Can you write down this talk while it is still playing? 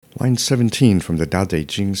Line 17 from the Tao Te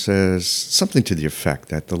Ching says something to the effect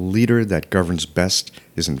that the leader that governs best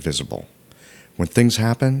is invisible. When things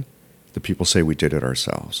happen, the people say we did it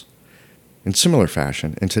ourselves. In similar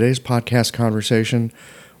fashion, in today's podcast conversation,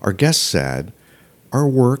 our guest said, our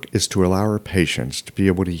work is to allow our patients to be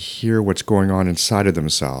able to hear what's going on inside of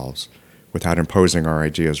themselves without imposing our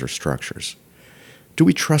ideas or structures. Do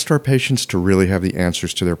we trust our patients to really have the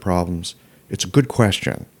answers to their problems? It's a good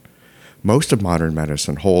question. Most of modern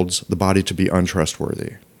medicine holds the body to be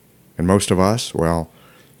untrustworthy. And most of us, well,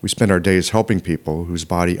 we spend our days helping people whose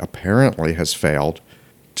body apparently has failed,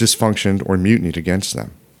 dysfunctioned, or mutinied against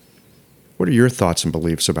them. What are your thoughts and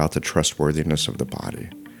beliefs about the trustworthiness of the body?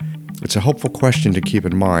 It's a helpful question to keep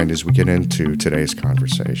in mind as we get into today's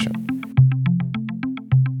conversation.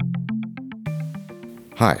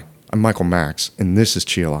 Hi, I'm Michael Max, and this is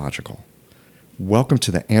Qi048. Welcome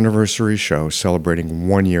to the anniversary show celebrating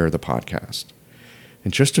 1 year of the podcast. In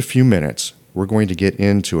just a few minutes, we're going to get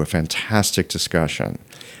into a fantastic discussion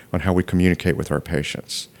on how we communicate with our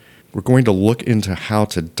patients. We're going to look into how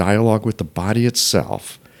to dialogue with the body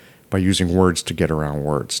itself by using words to get around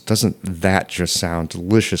words. Doesn't that just sound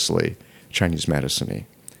deliciously Chinese medicine-y?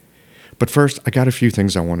 But first, I got a few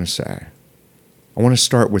things I want to say. I want to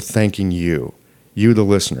start with thanking you, the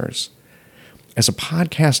listeners. As a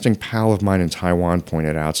podcasting pal of mine in Taiwan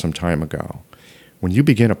pointed out some time ago, when you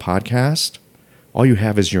begin a podcast, all you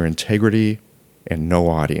have is your integrity and no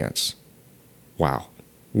audience. Wow,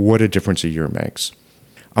 what a difference a year makes.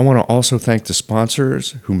 I want to also thank the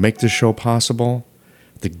sponsors who make this show possible,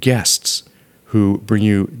 the guests who bring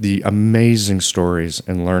you the amazing stories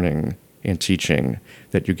and learning and teaching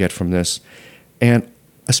that you get from this, and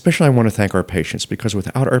especially I want to thank our patients, because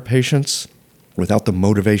without our patients, without the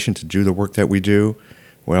motivation to do the work that we do,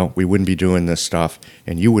 well, we wouldn't be doing this stuff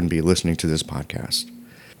and you wouldn't be listening to this podcast.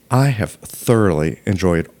 I have thoroughly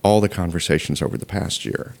enjoyed all the conversations over the past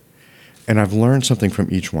year, and I've learned something from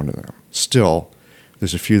each one of them. Still,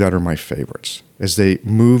 there's a few that are my favorites, as they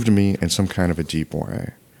moved me in some kind of a deep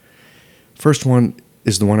way. First one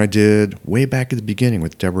is the one I did way back at the beginning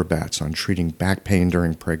with Deborah Betts on treating back pain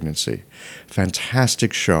during pregnancy.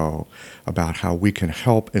 Fantastic show about how we can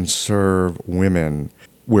help and serve women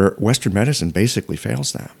where Western medicine basically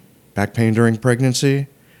fails them. Back pain during pregnancy?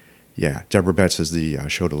 Yeah, Deborah Betts is the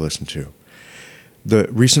show to listen to. The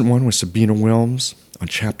recent one was Sabina Wilms on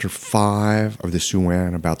Chapter 5 of the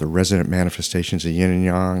Suan about the resonant manifestations of yin and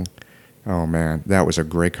yang. Oh man, that was a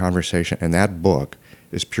great conversation, and that book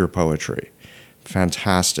is pure poetry.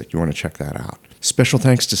 Fantastic. You want to check that out. Special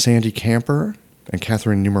thanks to Sandy Camper and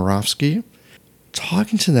Catherine Numerovsky.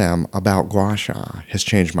 Talking to them about gua sha has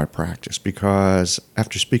changed my practice, because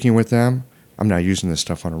after speaking with them, I'm now using this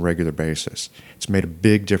stuff on a regular basis. It's made a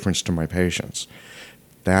big difference to my patients.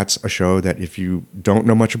 That's a show that if you don't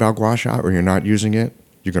know much about gua sha or you're not using it,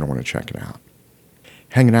 you're going to want to check it out.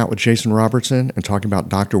 Hanging out with Jason Robertson and talking about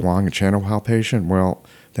Dr. Wang and channel palpation, well,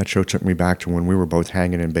 that show took me back to when we were both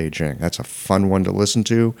hanging in Beijing. That's a fun one to listen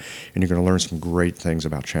to, and you're going to learn some great things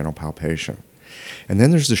about channel palpation. And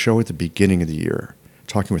then there's the show at the beginning of the year,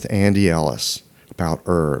 talking with Andy Ellis about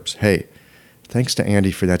herbs. Hey, thanks to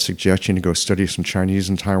Andy for that suggestion to go study some Chinese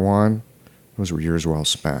in Taiwan. Those were years well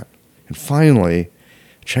spent. And finally,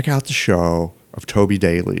 check out the show of Toby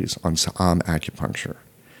Daly's on Sa'am acupuncture.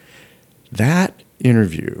 That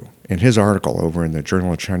interview and his article over in the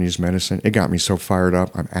Journal of Chinese Medicine, it got me so fired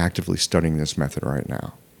up, I'm actively studying this method right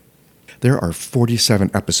now. There are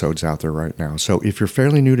 47 episodes out there right now, so if you're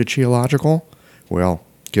fairly new to Qi048, well,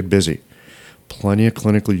 get busy. Plenty of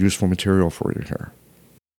clinically useful material for you here.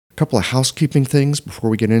 A couple of housekeeping things before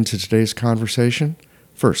we get into today's conversation.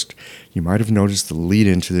 First, you might have noticed the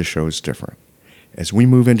lead-in to this show is different. As we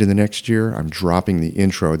move into the next year, I'm dropping the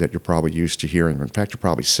intro that you're probably used to hearing, or in fact, you're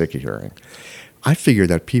probably sick of hearing. I figure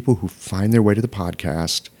that people who find their way to the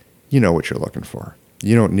podcast, you know what you're looking for.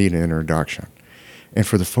 You don't need an introduction. And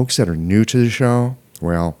for the folks that are new to the show,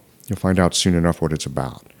 well, you'll find out soon enough what it's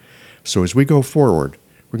about. So as we go forward,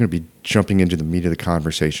 we're going to be jumping into the meat of the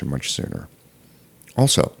conversation much sooner.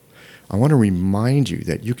 Also, I want to remind you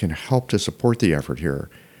that you can help to support the effort here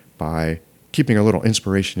by keeping a little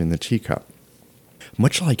inspiration in the teacup.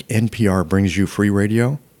 Much like NPR brings you free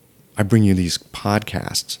radio, I bring you these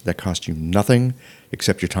podcasts that cost you nothing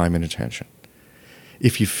except your time and attention.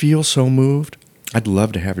 If you feel so moved, I'd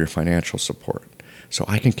love to have your financial support so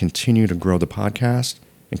I can continue to grow the podcast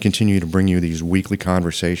and continue to bring you these weekly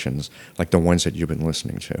conversations like the ones that you've been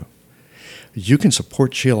listening to. You can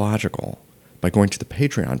support Qi048 by going to the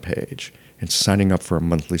Patreon page and signing up for a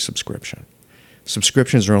monthly subscription.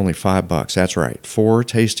 Subscriptions are only $5. That's right, 4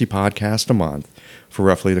 tasty podcasts a month for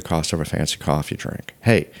roughly the cost of a fancy coffee drink.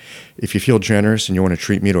 Hey, if you feel generous and you want to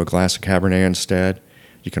treat me to a glass of Cabernet instead,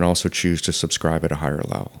 you can also choose to subscribe at a higher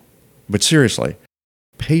level. But seriously,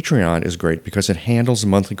 Patreon is great because it handles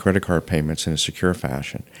monthly credit card payments in a secure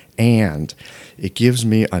fashion, and it gives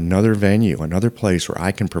me another venue, another place where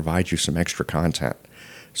I can provide you some extra content.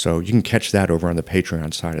 So you can catch that over on the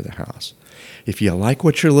Patreon side of the house. If you like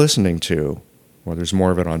what you're listening to, well, there's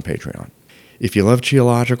more of it on Patreon. If you love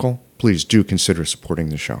Qi0logical, please do consider supporting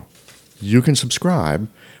the show. You can subscribe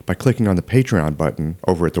by clicking on the Patreon button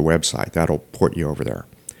over at the website. That'll port you over there.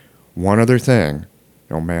 One other thing.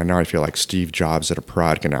 Oh man, now I feel like Steve Jobs at a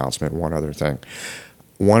product announcement. One other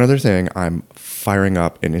thing, I'm firing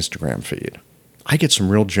up an Instagram feed. I get some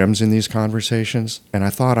real gems in these conversations, and I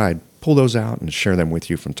thought I'd pull those out and share them with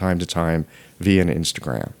you from time to time via an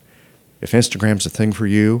Instagram. If Instagram's a thing for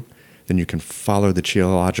you, then you can follow the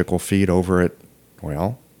Qi0logical feed over at,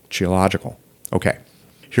 well, Qi0logical. Okay,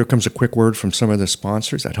 here comes a quick word from some of the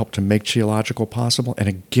sponsors that help to make Qi0logical possible. And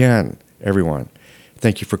again, everyone,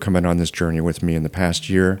 thank you for coming on this journey with me in the past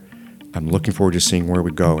year. I'm looking forward to seeing where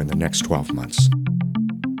we go in the next 12 months.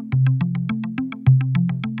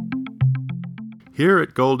 Here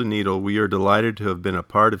at Golden Needle, we are delighted to have been a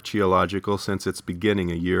part of Qi0logical since its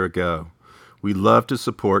beginning a year ago. We love to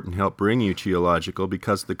support and help bring you Qi0logical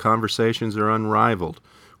because the conversations are unrivaled.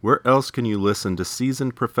 Where else can you listen to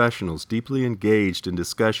seasoned professionals deeply engaged in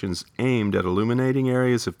discussions aimed at illuminating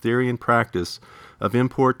areas of theory and practice of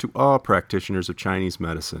import to all practitioners of Chinese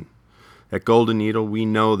medicine? At Golden Needle, we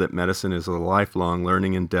know that medicine is a lifelong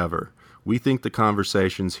learning endeavor. We think the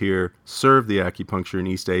conversations here serve the acupuncture and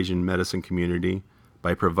East Asian medicine community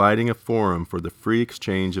by providing a forum for the free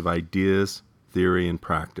exchange of ideas, theory, and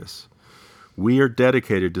practice. We are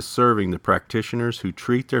dedicated to serving the practitioners who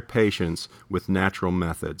treat their patients with natural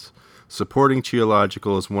methods. Supporting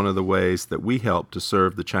Qi0logical is one of the ways that we help to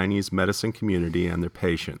serve the Chinese medicine community and their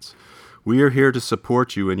patients. We are here to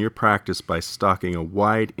support you in your practice by stocking a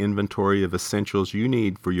wide inventory of essentials you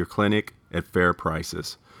need for your clinic at fair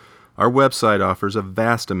prices. Our website offers a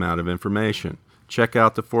vast amount of information. Check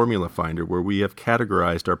out the Formula Finder, where we have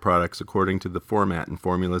categorized our products according to the format and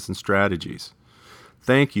formulas and strategies.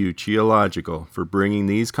 Thank you, Qi0logical, for bringing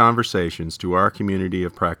these conversations to our community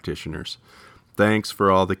of practitioners. Thanks for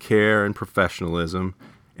all the care and professionalism,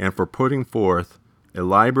 and for putting forth a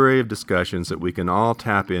library of discussions that we can all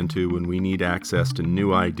tap into when we need access to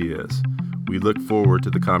new ideas. We look forward to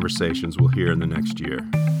the conversations we'll hear in the next year.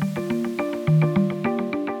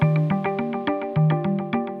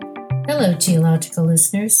 Hello, Qi0logical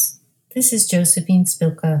listeners. This is Josephine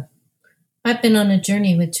Spilka. I've been on a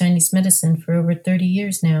journey with Chinese medicine for over 30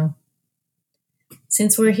 years now.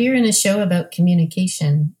 Since we're here in a show about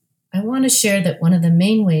communication, I want to share that one of the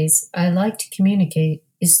main ways I like to communicate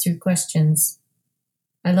is through questions.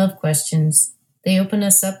 I love questions. They open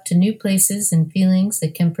us up to new places and feelings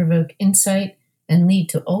that can provoke insight and lead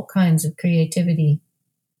to all kinds of creativity.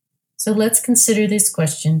 So let's consider this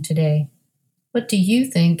question today. What do you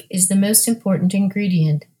think is the most important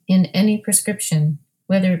ingredient in any prescription,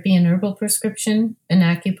 whether it be an herbal prescription, an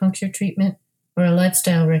acupuncture treatment, or a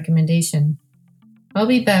lifestyle recommendation? I'll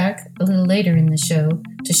be back a little later in the show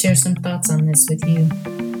to share some thoughts on this with you.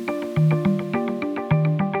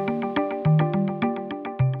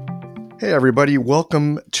 Hey everybody,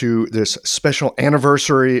 welcome to this special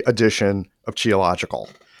anniversary edition of Qi0logical.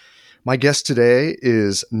 My guest today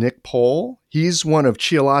is Nick Pohl. He's one of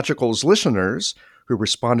Qi0logical's listeners who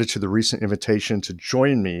responded to the recent invitation to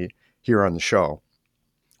join me here on the show.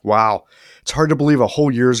 Wow, it's hard to believe a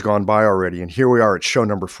whole year's gone by already, and here we are at show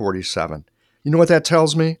number 47. You know what that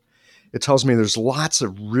tells me? It tells me there's lots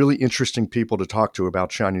of really interesting people to talk to about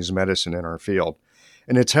Chinese medicine in our field.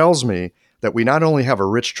 And it tells me that we not only have a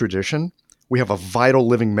rich tradition, we have a vital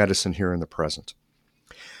living medicine here in the present.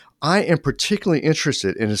 I am particularly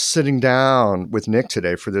interested in sitting down with Nick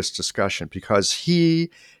today for this discussion because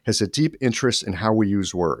he has a deep interest in how we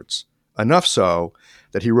use words. Enough so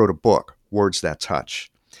that he wrote a book, Words That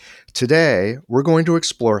Touch. Today, we're going to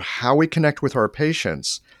explore how we connect with our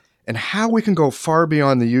patients and how we can go far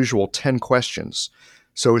beyond the usual 10 questions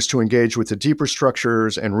so as to engage with the deeper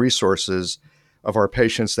structures and resources of our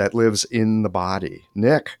patients that lives in the body.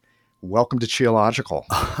 Nick, welcome to Qi0logical.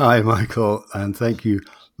 Hi, Michael, and thank you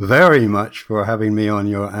very much for having me on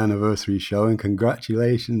your anniversary show, and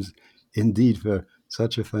congratulations indeed for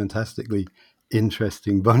such a fantastically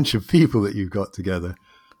interesting bunch of people that you've got together.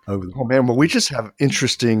 Oh man, well, we just have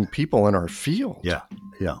interesting people in our field. Yeah.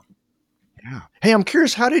 Yeah. Hey, I'm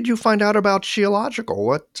curious, how did you find out about Qi0logical?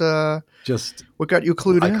 What got you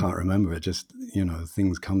clued in? I can't remember it. Just,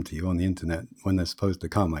 things come to you on the internet when they're supposed to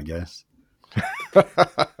come, I guess.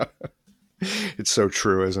 It's so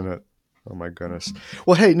true, isn't it? Oh my goodness.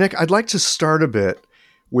 Well, hey, Nick, I'd like to start a bit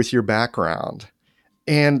with your background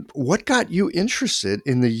and what got you interested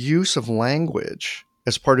in the use of language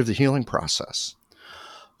as part of the healing process.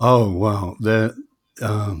 Oh, wow.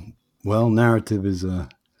 Narrative is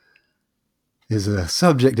a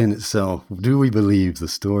subject in itself. Do we believe the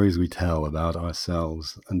stories we tell about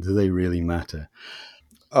ourselves, and do they really matter?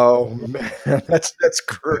 Oh man, that's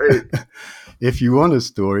great. If you want a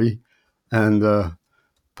story, and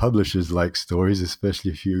publishers like stories, especially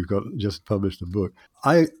if you've just published a book,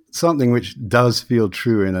 something which does feel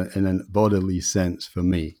true in a bodily sense for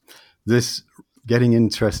me. This getting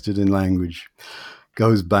interested in language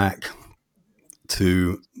goes back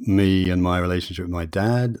to me and my relationship with my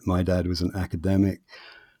dad. My dad was an academic.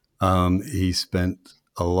 He spent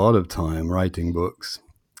a lot of time writing books,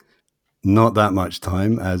 not that much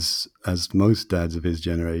time as most dads of his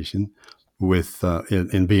generation with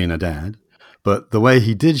in being a dad. But the way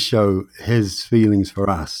he did show his feelings for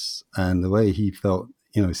us and the way he felt,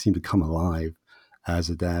 seemed to come alive as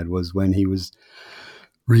a dad was when he was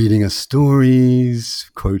reading us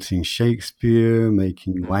stories, quoting Shakespeare,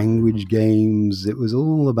 making language games. It was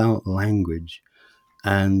all about language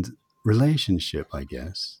and relationship, I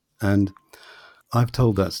guess. And I've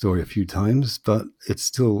told that story a few times, but it's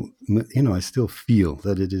still, I still feel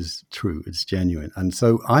that it is true. It's genuine. And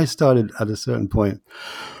so I started at a certain point,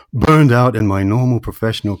 burned out in my normal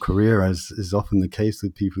professional career, as is often the case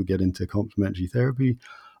with people who get into complementary therapy.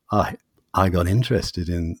 I got interested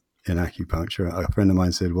in acupuncture. A friend of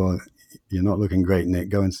mine said, well, you're not looking great, Nick.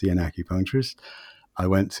 Go and see an acupuncturist. I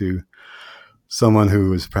went to someone who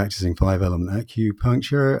was practicing 5-element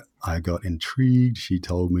acupuncture. I got intrigued. She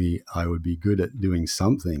told me I would be good at doing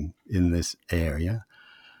something in this area.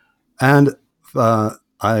 And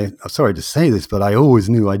I'm sorry to say this, but I always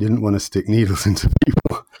knew I didn't want to stick needles into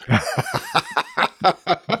people.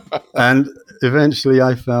 And eventually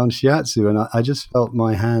I found shiatsu, and I just felt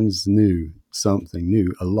my hands knew something,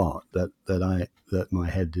 knew a lot that my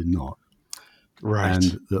head did not. Right.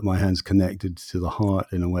 And that my hands connected to the heart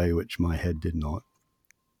in a way which my head did not.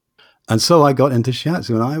 And so I got into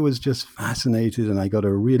shiatsu, and I was just fascinated, and I got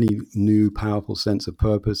a really new, powerful sense of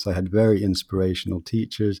purpose. I had very inspirational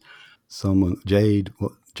teachers.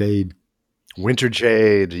 Winter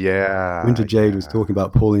Jade, yeah. Winter Jade was talking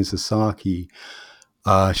about Pauline Sasaki.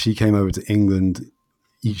 She came over to England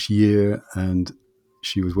each year, and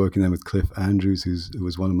she was working there with Cliff Andrews, who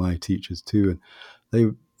was one of my teachers too.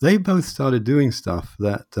 And they both started doing stuff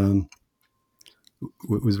that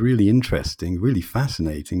was really interesting, really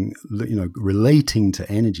fascinating, relating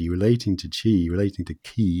to energy, relating to Qi, relating to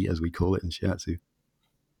Qi, as we call it in shiatsu,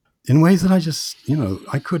 in ways that I just,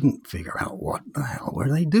 I couldn't figure out what the hell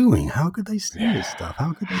were they doing? How could they see this stuff?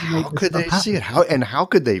 How could they see it? How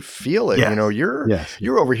could they feel it? Yes.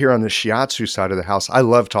 You're over here on the shiatsu side of the house. I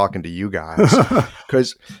love talking to you guys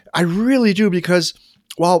because I really do, because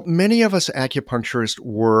while many of us acupuncturists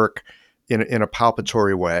work in a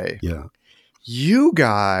palpatory way, yeah, you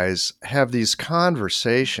guys have these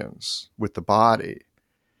conversations with the body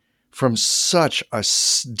from such a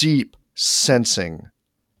deep sensing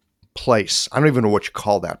place. I don't even know what you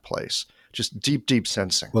call that place. Just deep, deep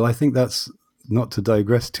sensing. Well, I think that's, not to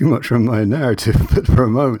digress too much from my narrative, but for a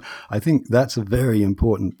moment, I think that's a very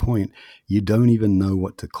important point. You don't even know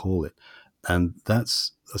what to call it. And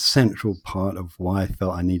that's a central part of why I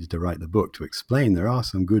felt I needed to write the book, to explain there are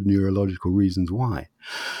some good neurological reasons why.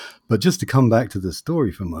 But just to come back to the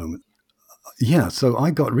story for a moment, yeah, so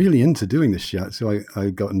I got really into doing this shiatsu. So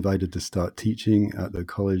I got invited to start teaching at the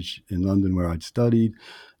college in London where I'd studied.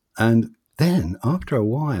 And then after a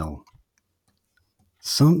while,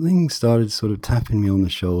 something started sort of tapping me on the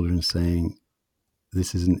shoulder and saying,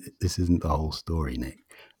 this isn't the whole story, Nick.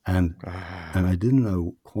 And I didn't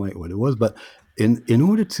know quite what it was. But in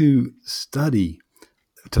order to study,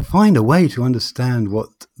 to find a way to understand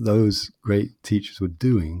what those great teachers were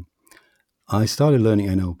doing, I started learning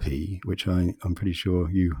NLP, which I'm pretty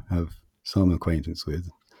sure you have some acquaintance with.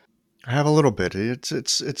 I have a little bit.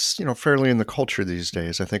 It's fairly in the culture these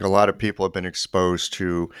days. I think a lot of people have been exposed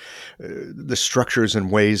to the structures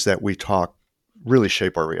and ways that we talk really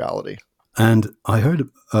shape our reality. And I heard,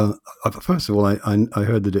 first of all, I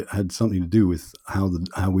heard that it had something to do with how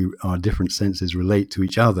our different senses relate to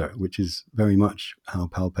each other, which is very much how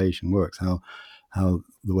palpation works, how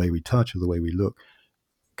the way we touch or the way we look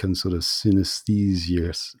can sort of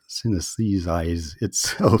synesthesize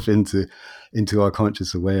itself into our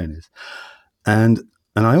conscious awareness. And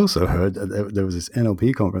I also heard that there was this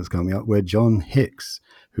NLP conference coming up where John Hicks,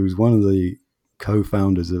 who's one of the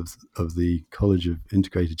co-founders of the College of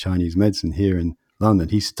Integrated Chinese Medicine here in London,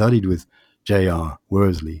 he studied with J.R.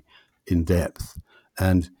 Worsley in depth,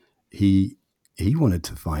 and he wanted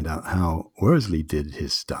to find out how Worsley did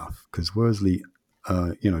his stuff, because Worsley,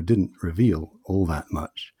 didn't reveal all that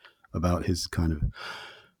much about his kind of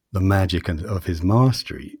the magic of his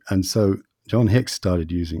mastery. And so John Hicks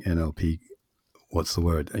started using NLP,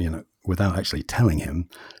 without actually telling him.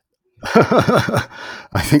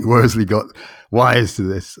 I think Worsley got wise to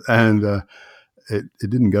this, and it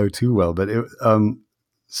didn't go too well. But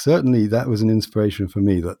certainly that was an inspiration for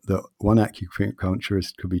me, that one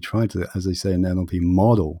acupuncturist could be trying to, as they say in NLP,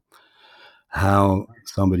 model how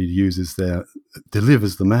somebody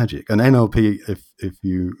delivers the magic. And NLP, if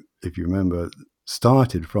you remember,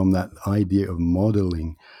 started from that idea of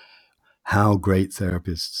modeling how great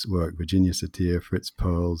therapists work. Virginia Satir, Fritz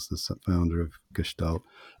Perls, the founder of Gestalt,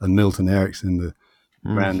 and Milton Erickson, the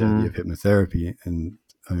granddaddy of hypnotherapy in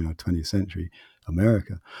 20th century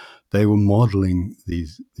America. They were modeling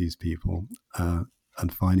these people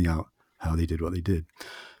and finding out how they did what they did.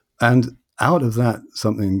 And out of that,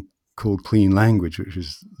 something called clean language, which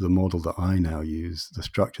is the model that I now use, the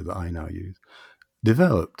structure that I now use,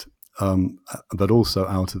 developed, but also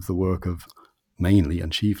out of the work of, mainly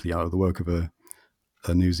and chiefly out of the work of a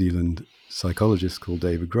New Zealand psychologist called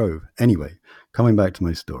David Grove. Anyway, coming back to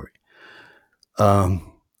my story.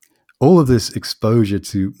 All of this exposure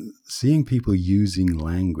to seeing people using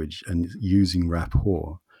language and using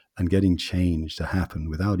rapport and getting change to happen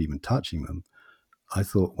without even touching them, I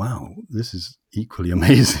thought, wow, this is equally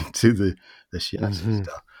amazing to the shiatsu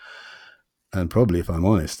stuff. And probably, if I'm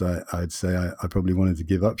honest, I'd say I probably wanted to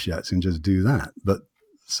give up shiatsu and just do that. But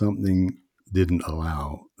something didn't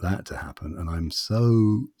allow that to happen. And I'm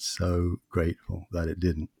so, so grateful that it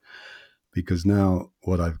didn't. Because now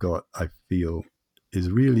what I've got, I feel, is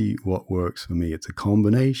really what works for me. It's a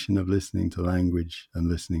combination of listening to language and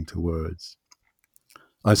listening to words.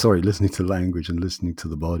 Listening to language and listening to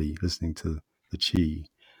the body, listening to the Qi,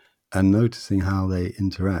 and noticing how they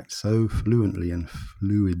interact so fluently and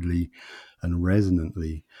fluidly and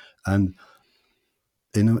resonantly. And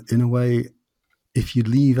in a way, if you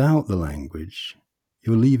leave out the language,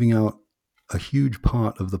 you're leaving out a huge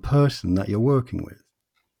part of the person that you're working with.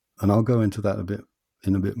 And I'll go into that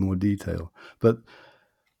in a bit more detail. But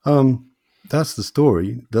that's the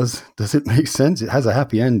story. Does it make sense? It has a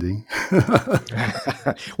happy ending.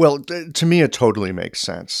 Well, to me, it totally makes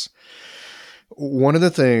sense. One of the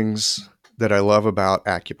things that I love about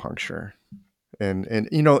acupuncture, and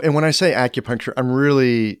when I say acupuncture,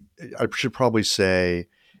 I should probably say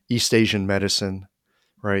East Asian medicine,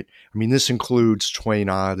 right? I mean, this includes Cui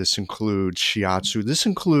Na, this includes shiatsu, this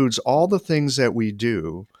includes all the things that we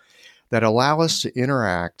do that allow us to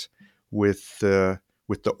interact with the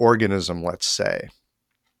organism, let's say.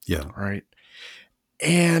 Yeah. Right.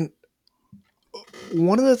 And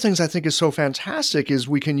one of the things I think is so fantastic is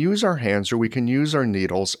we can use our hands or we can use our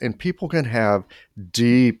needles, and people can have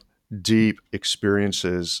deep, deep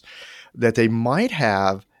experiences that they might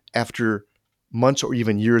have after months or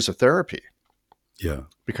even years of therapy. Yeah.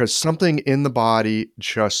 Because something in the body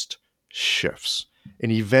just shifts, and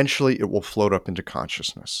eventually it will float up into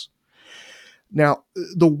consciousness. Now,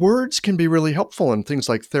 the words can be really helpful, and things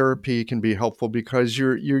like therapy can be helpful because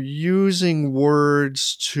you're using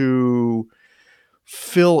words to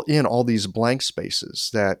fill in all these blank spaces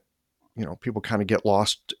that, people kind of get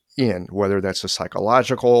lost in, whether that's a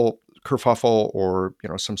psychological kerfuffle or,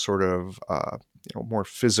 some sort of, more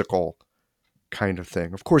physical kind of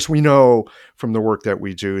thing. Of course, we know from the work that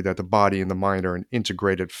we do that the body and the mind are an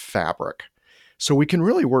integrated fabric. So we can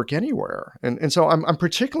really work anywhere. And so I'm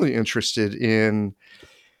particularly interested in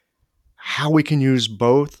how we can use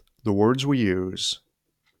both the words we use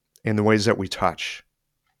and the ways that we touch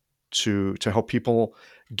to help people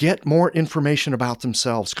get more information about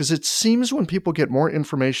themselves. Because it seems when people get more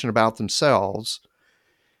information about themselves,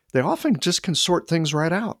 they often just can sort things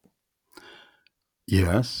right out.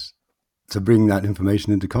 Yes. To bring that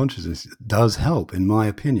information into consciousness does help, in my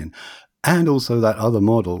opinion. And also that other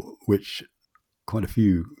model, which quite a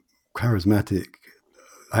few charismatic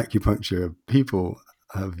acupuncture people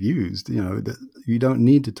have used, that you don't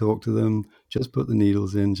need to talk to them, just put the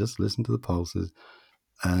needles in, just listen to the pulses,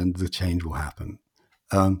 and the change will happen.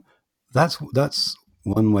 That's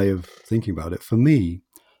one way of thinking about it. For me,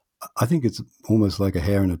 I think it's almost like a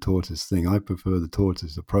hare and a tortoise thing. I prefer the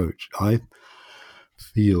tortoise approach. I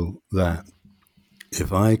feel that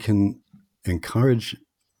if I can encourage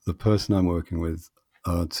the person I'm working with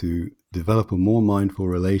to develop a more mindful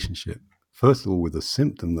relationship, first of all, with the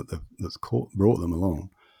symptom that's brought them along,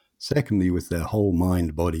 secondly, with their whole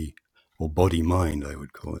mind, body, or body mind, I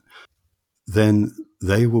would call it, then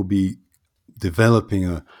they will be developing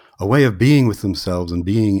a way of being with themselves and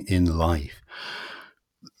being in life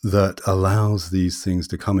that allows these things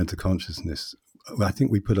to come into consciousness. I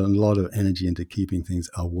think we put a lot of energy into keeping things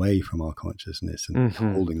away from our consciousness and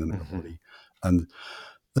holding them in the body. And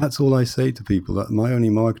that's all I say to people. That my only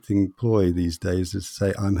marketing ploy these days is to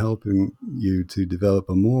say, I'm helping you to develop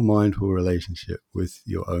a more mindful relationship with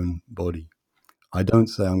your own body. I don't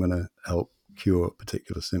say I'm going to help cure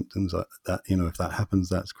particular symptoms. That, if that happens,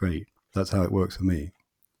 that's great. That's how it works for me.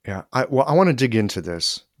 Yeah. I want to dig into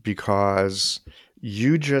this because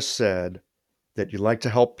you just said that you like to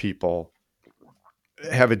help people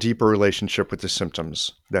have a deeper relationship with the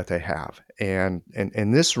symptoms that they have. And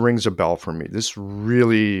this rings a bell for me. This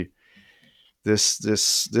really, this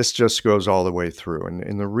just goes all the way through.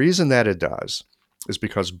 And the reason that it does is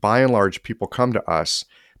because by and large, people come to us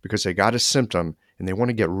because they got a symptom and they want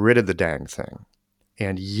to get rid of the dang thing.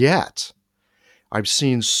 And yet, I've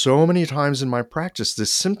seen so many times in my practice, the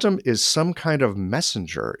symptom is some kind of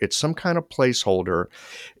messenger. It's some kind of placeholder.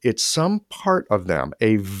 It's some part of them,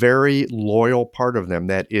 a very loyal part of them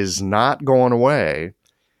that is not going away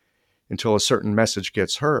until a certain message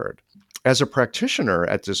gets heard. As a practitioner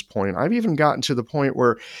at this point, I've even gotten to the point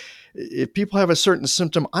where if people have a certain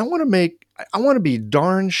symptom, I want to be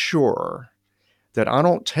darn sure that I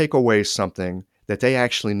don't take away something that they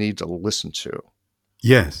actually need to listen to.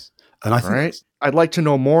 Yes. And I think I'd like to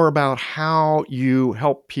know more about how you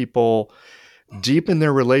help people deepen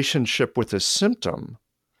their relationship with a symptom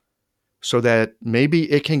so that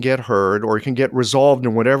maybe it can get heard or it can get resolved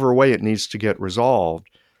in whatever way it needs to get resolved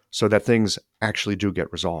so that things actually do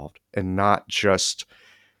get resolved and not just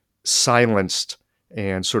silenced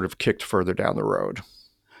and sort of kicked further down the road.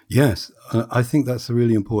 Yes. I think that's a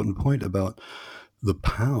really important point about the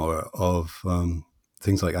power of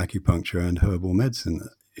things like acupuncture and herbal medicine.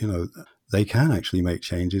 They can actually make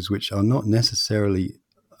changes which are not necessarily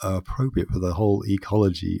appropriate for the whole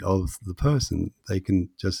ecology of the person. They can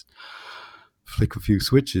just flick a few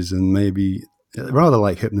switches and maybe, rather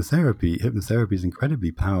like hypnotherapy is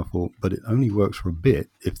incredibly powerful, but it only works for a bit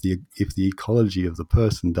if the ecology of the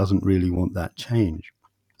person doesn't really want that change.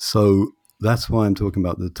 So that's why I'm talking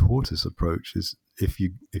about the tortoise approach. Is if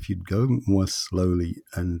you go more slowly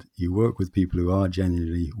and you work with people who are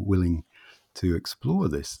genuinely willing to explore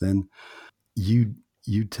this, then you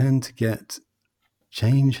tend to get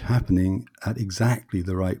change happening at exactly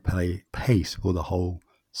the right pace for the whole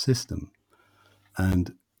system.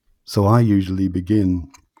 And so I usually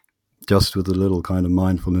begin just with a little kind of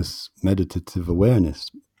mindfulness, meditative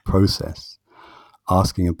awareness process,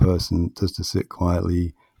 asking a person just to sit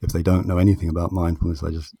quietly. If they don't know anything about mindfulness, I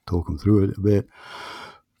just talk them through it a bit.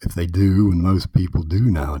 If they do, and most people do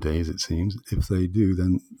nowadays, it seems, if they do,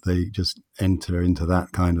 then they just enter into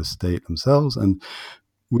that kind of state themselves. And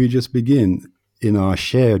we just begin in our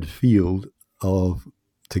shared field of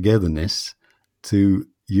togetherness to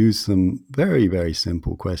use some very, very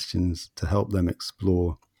simple questions to help them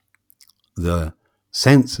explore the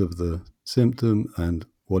sense of the symptom and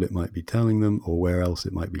what it might be telling them or where else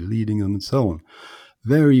it might be leading them and so on.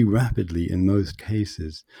 Very rapidly, in most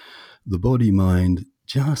cases, the body-mind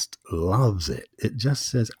just loves it. It just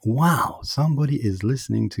says, wow, somebody is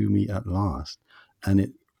listening to me at last. And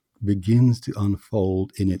it begins to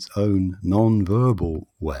unfold in its own non-verbal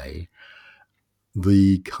way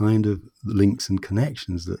the kind of links and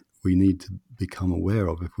connections that we need to become aware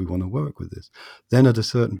of if we want to work with this. Then at a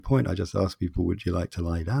certain point, I just ask people, would you like to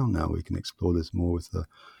lie down now? We can explore this more with the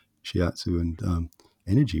shiatsu and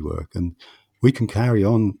energy work. And we can carry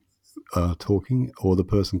on talking, or the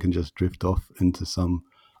person can just drift off into some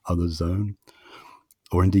other zone.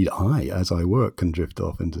 Or indeed, as I work, can drift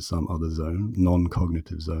off into some other zone,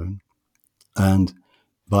 non-cognitive zone. And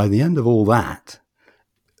by the end of all that,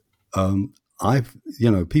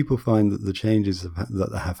 people find that the changes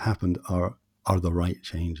that have happened are the right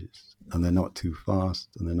changes, and they're not too fast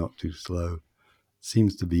and they're not too slow. It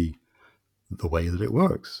seems to be the way that it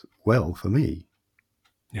works well for me.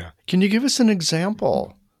 Yeah. Can you give us an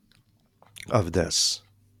example of this?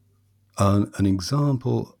 An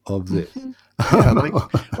example of this? Yeah,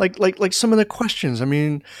 like some of the questions. I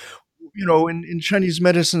mean, in Chinese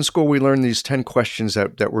medicine school, we learn these 10 questions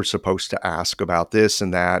that we're supposed to ask about this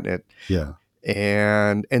and that. Yeah.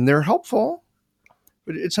 And they're helpful,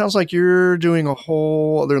 but it sounds like you're doing a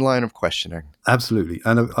whole other line of questioning. Absolutely.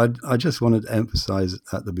 And I just wanted to emphasize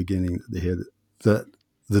at the beginning here that that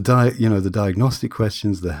the diagnostic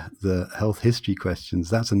questions, the health history questions,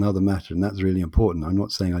 that's another matter, and that's really important. I'm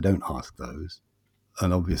not saying I don't ask those.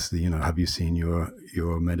 And obviously, have you seen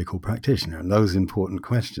your medical practitioner? And those important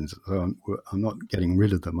questions. So I'm not getting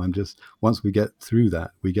rid of them. I'm just, once we get through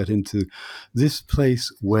that, we get into this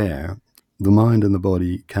place where the mind and the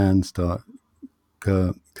body can start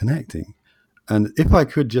connecting. And if I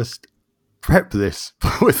could just prep this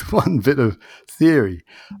with one bit of theory,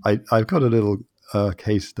 I've got a little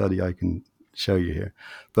case study I can show you here.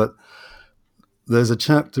 But there's a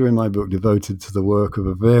chapter in my book devoted to the work of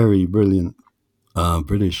a very brilliant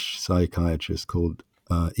British psychiatrist called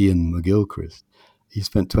Ian McGilchrist. He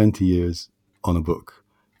spent 20 years on a book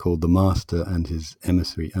called The Master and His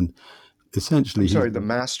Emissary. And essentially, The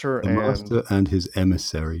Master and His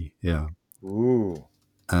Emissary. Yeah. Ooh.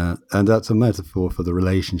 And that's a metaphor for the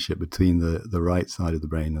relationship between the right side of the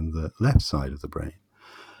brain and the left side of the brain.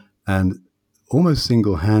 And almost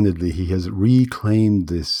single-handedly, he has reclaimed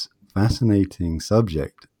this fascinating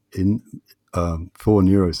subject for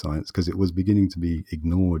neuroscience, because it was beginning to be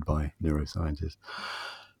ignored by neuroscientists,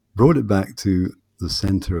 brought it back to the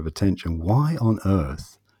center of attention. Why on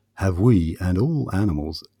earth have we and all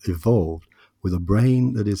animals evolved with a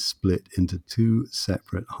brain that is split into two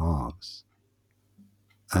separate halves?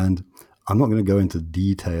 And I'm not going to go into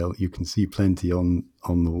detail. You can see plenty on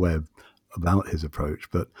the web about his approach.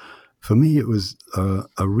 But for me, it was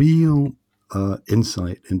a real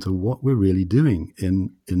insight into what we're really doing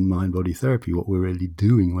in mind-body therapy, what we're really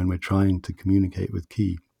doing when we're trying to communicate with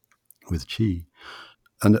Qi.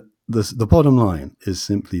 And the bottom line is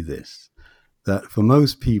simply this, that for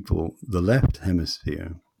most people, the left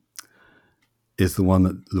hemisphere is the one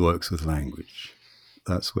that works with language.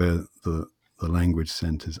 That's where the language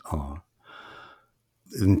centers are.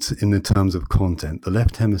 In the terms of content, the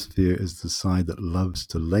left hemisphere is the side that loves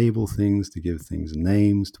to label things, to give things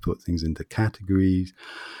names, to put things into categories.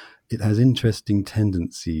 It has interesting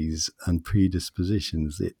tendencies and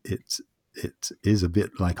predispositions. It is a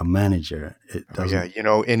bit like a manager. It doesn't.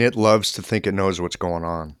 And it loves to think it knows what's going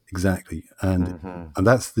on. Exactly, and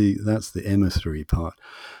that's the emissary part.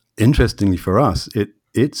 Interestingly for us,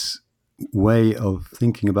 its way of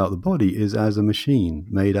thinking about the body is as a machine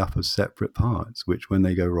made up of separate parts, which when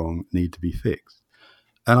they go wrong need to be fixed.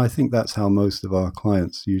 And I think that's how most of our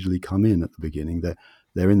clients usually come in at the beginning.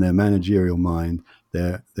 They're in their managerial mind.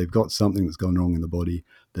 They've got something that's gone wrong in the body.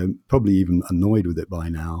 They're probably even annoyed with it by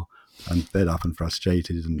now and fed up and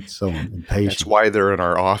frustrated and so on, impatient. That's why they're in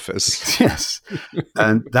our office. Yes.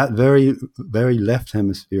 And that very, very left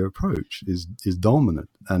hemisphere approach is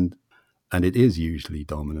dominant. And it is usually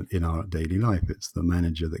dominant in our daily life. It's the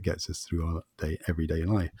manager that gets us through our everyday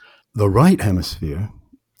life. The right hemisphere,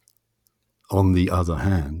 on the other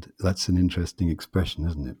hand, that's an interesting expression,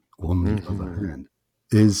 isn't it? On the other hand,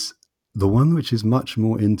 is the one which is much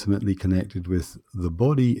more intimately connected with the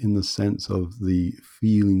body in the sense of the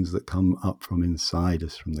feelings that come up from inside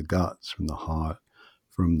us, from the guts, from the heart,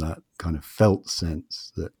 from that kind of felt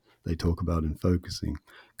sense that they talk about in focusing,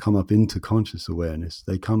 come up into conscious awareness.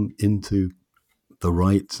 They come into the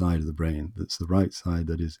right side of the brain. That's the right side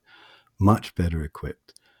that is much better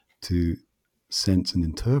equipped to sense and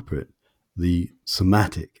interpret the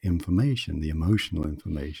somatic information, the emotional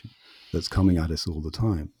information that's coming at us all the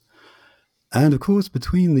time. And of course,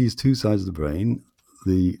 between these two sides of the brain,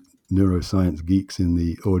 the neuroscience geeks in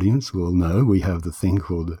the audience will know we have the thing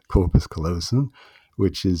called corpus callosum,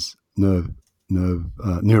 which is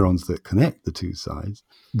neurons that connect the two sides.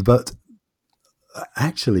 But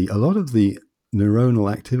actually, a lot of the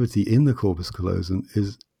neuronal activity in the corpus callosum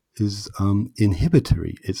is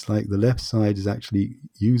inhibitory. It's like the left side is actually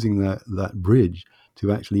using that bridge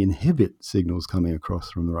to actually inhibit signals coming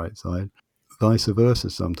across from the right side. Vice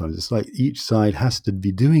versa sometimes. It's like each side has to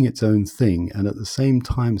be doing its own thing and at the same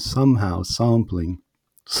time somehow sampling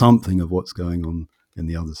something of what's going on in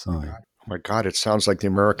the other side. Oh my God, it sounds like the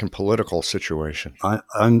American political situation.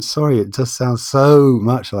 I'm sorry, it just sounds so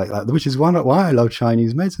much like that, which is why I love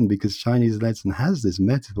Chinese medicine, because Chinese medicine has this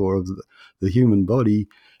metaphor of the human body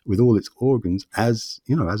with all its organs as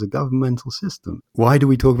a governmental system. Why do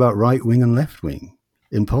we talk about right wing and left wing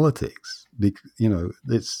in politics? Because,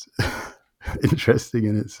 it's interesting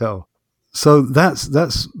in itself. So that's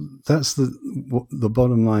the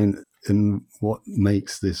bottom line in what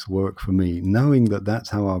makes this work for me, knowing that that's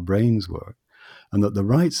how our brains work, and that the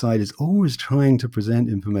right side is always trying to present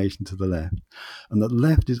information to the left, and that the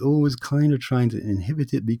left is always kind of trying to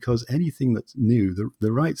inhibit it, because anything that's new,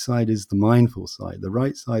 the right side is the mindful side. The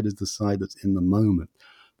right side is the side that's in the moment,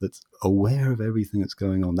 that's aware of everything that's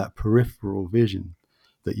going on, that peripheral vision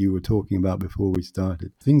that you were talking about before we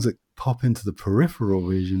started. Things that pop into the peripheral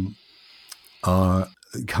vision are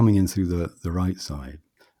coming in through the right side.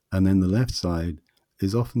 And then the left side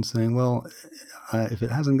is often saying, well, if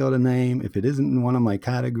it hasn't got a name, if it isn't in one of my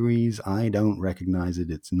categories, I don't recognize it.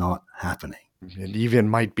 It's not happening. It even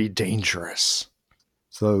might be dangerous.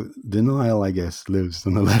 So denial, I guess, lives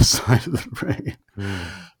on the left side of the brain.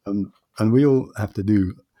 And we all have to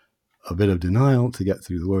do a bit of denial to get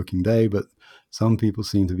through the working day, but some people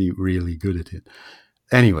seem to be really good at it.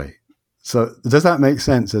 Anyway, so does that make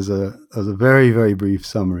sense as a very, very brief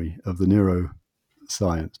summary of the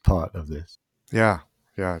neuroscience part of this? Yeah,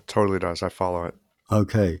 it totally does. I follow it.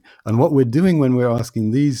 Okay. And what we're doing when we're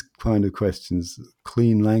asking these kind of questions,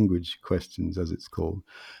 clean language questions, as it's called,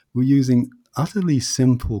 we're using utterly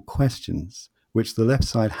simple questions, which the left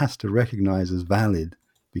side has to recognize as valid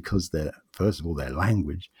because they're, first of all, they're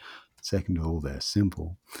language. Second of all, they're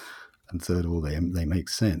simple. And third of all, they make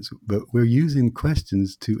sense. But we're using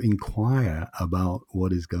questions to inquire about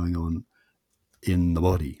what is going on in the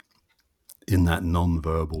body, in that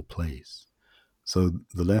non-verbal place. So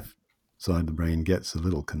the left side of the brain gets a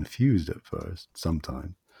little confused at first,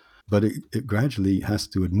 sometimes, but it gradually has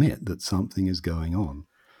to admit that something is going on.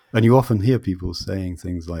 And you often hear people saying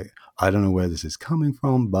things like, I don't know where this is coming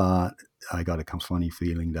from, but I got a funny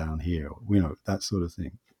feeling down here, that sort of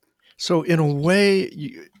thing. So in a way,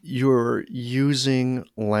 you're using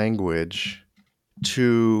language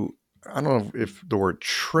to, I don't know if the word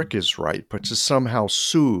trick is right, but to somehow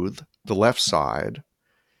soothe the left side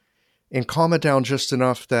and calm it down just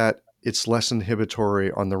enough that it's less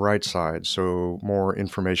inhibitory on the right side, so more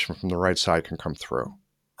information from the right side can come through.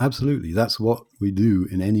 Absolutely. That's what we do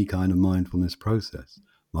in any kind of mindfulness process.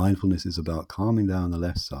 Mindfulness is about calming down the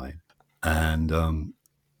left side and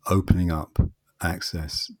opening up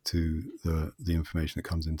access to the information that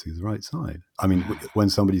comes into the right side. I mean, when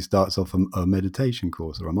somebody starts off a meditation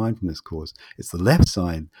course or a mindfulness course, it's the left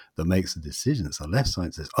side that makes the decision. It's the left side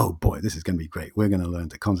that says, oh boy, this is going to be great. We're going to learn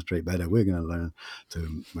to concentrate better. We're going to learn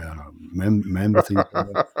to remember things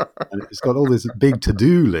better. And it's got all this big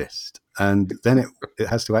to-do list. And then it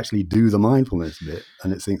has to actually do the mindfulness bit.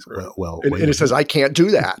 And it thinks, well and it says, I can't do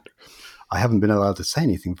that. I haven't been allowed to say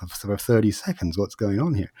anything for 30 seconds. What's going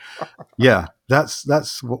on here? Yeah,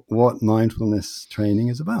 that's what mindfulness training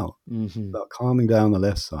is about. Mm-hmm. About calming down the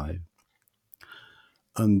left side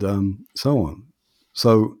and so on.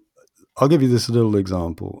 So I'll give you this little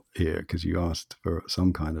example here because you asked for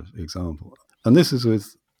some kind of example. And this is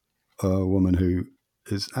with a woman who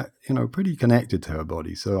is, pretty connected to her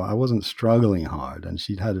body. So I wasn't struggling hard, and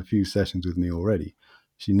she'd had a few sessions with me already.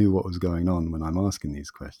 She knew what was going on when I'm asking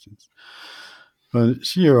these questions. But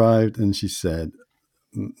she arrived and she said,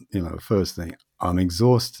 first thing, I'm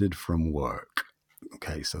exhausted from work.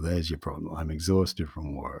 Okay, so there's your problem. I'm exhausted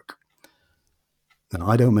from work. Now,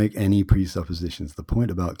 I don't make any presuppositions. The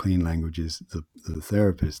point about clean language is the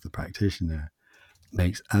therapist, the practitioner,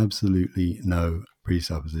 makes absolutely no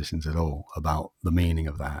presuppositions at all about the meaning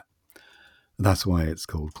of that. That's why it's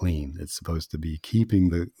called clean. It's supposed to be keeping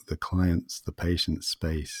the client's, the patient's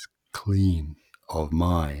space clean of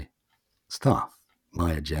my stuff,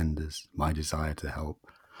 my agendas, my desire to help,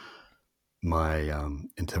 my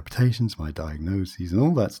interpretations, my diagnoses, and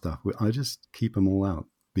all that stuff. I just keep them all out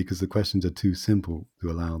because the questions are too simple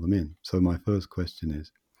to allow them in. So my first question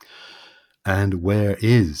is, and where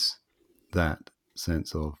is that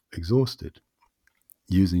sense of exhausted?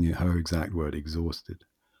 Using her exact word, exhausted.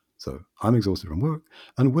 So I'm exhausted from work.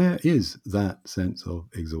 And where is that sense of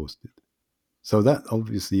exhausted? So that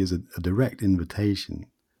obviously is a direct invitation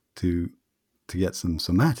to get some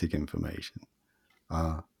somatic information,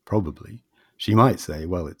 probably. She might say,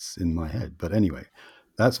 well, it's in my head. But anyway,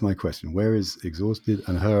 that's my question. Where is exhausted?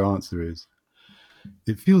 And her answer is,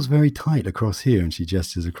 it feels very tight across here. And she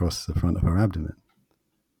gestures across the front of her abdomen.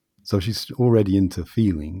 So she's already into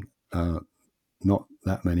feeling. Not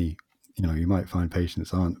that many, you might find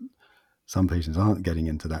some patients aren't getting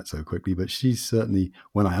into that so quickly, but she's certainly,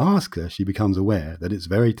 when I ask her, she becomes aware that it's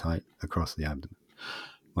very tight across the abdomen.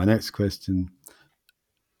 My next question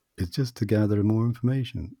is just to gather more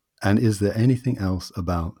information. And is there anything else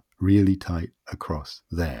about really tight across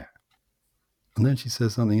there? And then she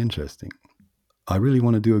says something interesting. I really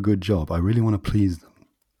want to do a good job. I really want to please them.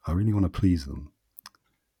 I really want to please them.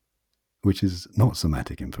 Which is not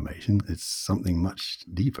somatic information. It's something much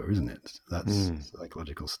deeper, isn't it? That's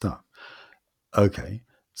psychological stuff. Okay,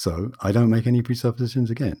 so I don't make any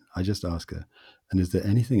presuppositions again. I just ask her, and is there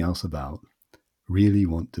anything else about really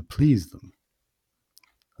want to please them?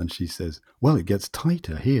 And she says, well, it gets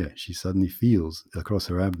tighter here. She suddenly feels across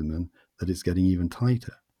her abdomen that it's getting even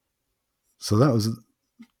tighter. So that was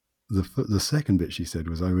the second bit she said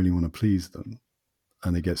was, I really want to please them.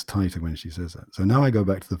 And it gets tighter when she says that. So now I go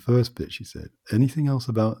back to the first bit she said, anything else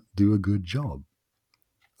about do a good job?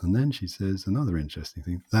 And then she says another interesting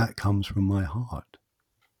thing, that comes from my heart.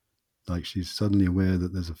 Like she's suddenly aware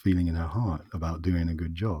that there's a feeling in her heart about doing a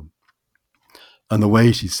good job. And the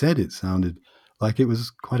way she said it sounded like it was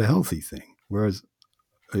quite a healthy thing, whereas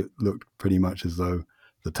it looked pretty much as though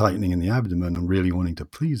the tightening in the abdomen and really wanting to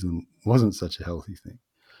please them wasn't such a healthy thing.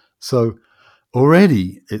 So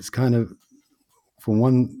already it's kind of, from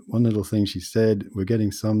one little thing she said, we're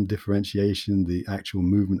getting some differentiation. The actual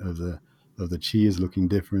movement of the qi is looking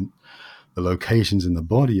different. The locations in the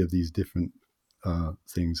body of these different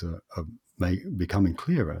things are becoming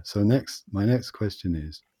clearer. So my next question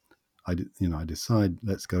is, I decide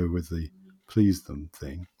let's go with the please them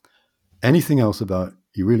thing. Anything else about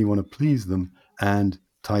you really want to please them and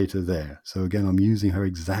tighter there? So again, I'm using her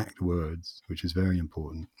exact words, which is very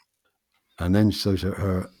important. And then so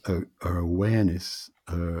her awareness,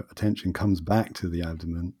 her attention comes back to the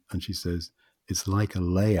abdomen, and she says, it's like a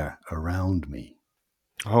layer around me.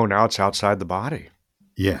 Oh, now it's outside the body.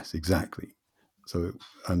 Yes, exactly. So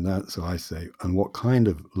I say, and what kind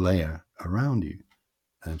of layer around you?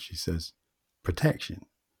 And she says, protection.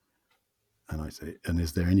 And I say, and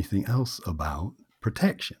is there anything else about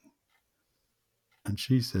protection? And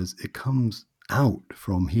she says, it comes out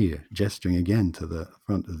from here, gesturing again to the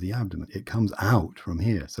front of the abdomen. It comes out from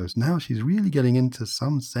here. So now she's really getting into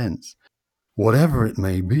some sense, whatever it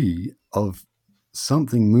may be, of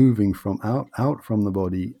something moving from out from the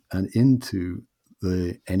body and into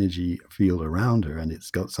the energy field around her. And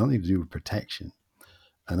it's got something to do with protection.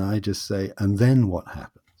 And I just say, and then what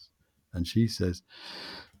happens? And she says,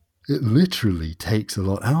 it literally takes a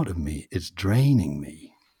lot out of me. It's draining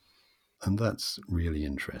me. And that's really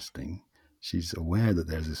interesting. She's aware that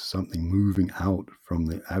there's something moving out from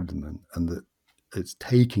the abdomen and that it's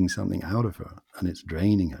taking something out of her and it's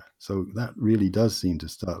draining her. So that really does seem to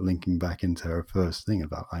start linking back into her first thing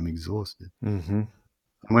about I'm exhausted. Mm-hmm.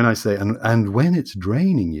 And when I say, and when it's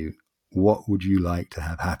draining you, what would you like to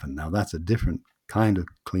have happen? Now that's a different kind of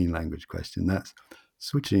clean language question. That's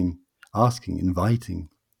switching, asking, inviting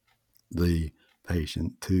the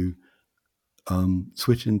patient to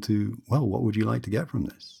switch into, well, what would you like to get from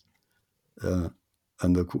this?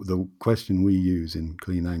 And the question we use in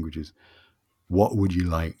clean language is, what would you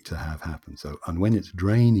like to have happen? So, and when it's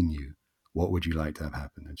draining you, what would you like to have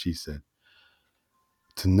happen? And she said,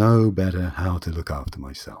 to know better how to look after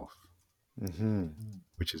myself, Mm-hmm.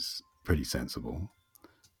 which is pretty sensible.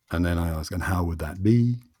 And then I asked, and how would that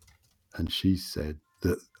be? And she said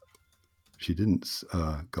that she didn't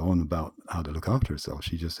go on about how to look after herself.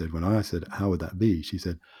 She just said, when I said, how would that be? She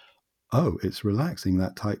said, oh, it's relaxing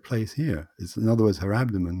that tight place here. In other words, her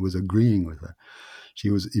abdomen was agreeing with her. She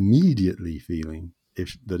was immediately feeling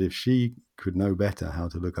that if she could know better how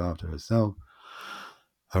to look after herself,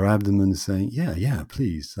 her abdomen is saying, yeah,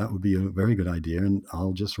 please, that would be a very good idea. And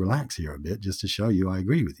I'll just relax here a bit just to show you I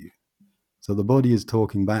agree with you. So the body is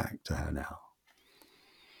talking back to her now.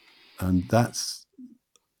 And that's,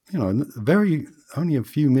 only a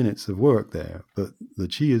few minutes of work there, but the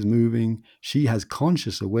qi is moving. She has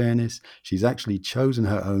conscious awareness. She's actually chosen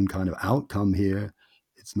her own kind of outcome here.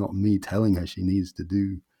 It's not me telling her she needs to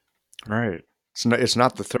do. Right. It's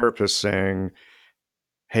not the therapist saying,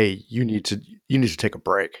 hey, you need to take a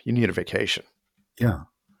break. You need a vacation. Yeah.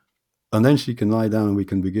 And then she can lie down and we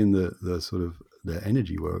can begin the sort of the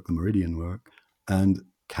energy work, the meridian work, and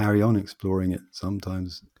carry on exploring it,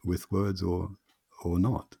 sometimes with words or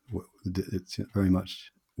not. It's very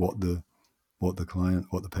much what the client,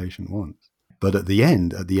 what the patient wants. But at the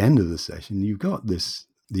end of the session, you've got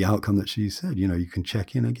the outcome that she said. You can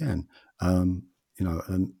check in again. And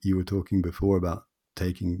you were talking before about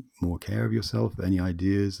taking more care of yourself. Any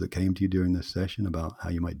ideas that came to you during this session about how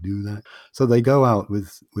you might do that? So they go out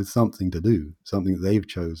with something to do, something that they've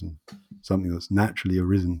chosen, something that's naturally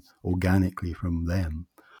arisen organically from them.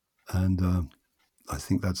 And I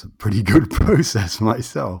think that's a pretty good process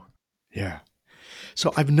myself. Yeah.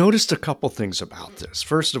 So I've noticed a couple things about this.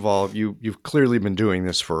 First of all, you've clearly been doing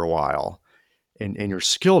this for a while, and you're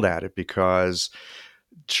skilled at it, because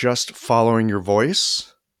just following your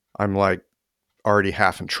voice, I'm like already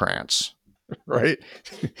half in trance, right?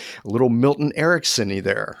 A little Milton Erickson-y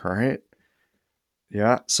there, right?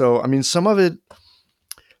 Yeah. So, I mean, some of it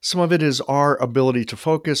is our ability to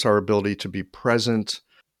focus, our ability to be present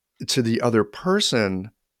to the other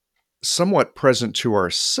person, somewhat present to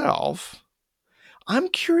ourselves. I'm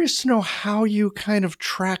curious to know how you kind of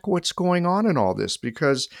track what's going on in all this,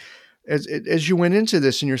 because as you went into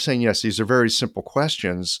this and you're saying, yes, these are very simple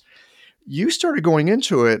questions, you started going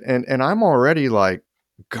into it, and I'm already like,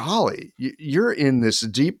 golly, you're in this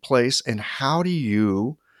deep place, and how do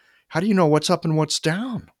you know what's up and what's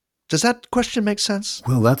down? Does that question make sense?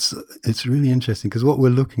 Well, it's really interesting, because what we're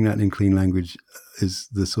looking at in clean language is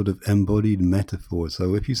the sort of embodied metaphor.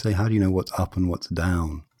 So if you say, how do you know what's up and what's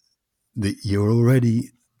down?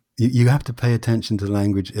 You have to pay attention to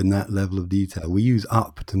language in that level of detail. We use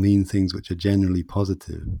up to mean things which are generally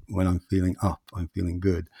positive. When I'm feeling up, I'm feeling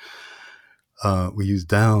good. We use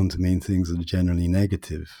down to mean things that are generally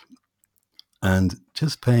negative. And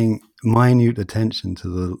just paying minute attention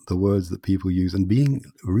to the words that people use and being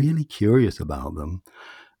really curious about them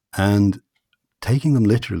and taking them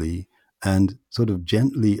literally and sort of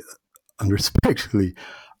gently and respectfully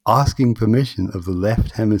asking permission of the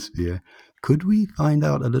left hemisphere, could we find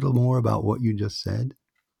out a little more about what you just said?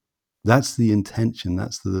 That's the intention,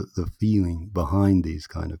 that's the feeling behind these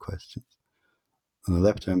kind of questions. And the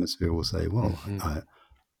left hemisphere will say, well,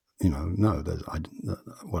 no,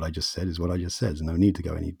 what I just said is what I just said. There's no need to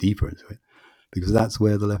go any deeper into it, because that's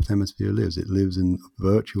where the left hemisphere lives. It lives in a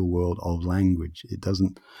virtual world of language.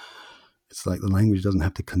 It's like the language doesn't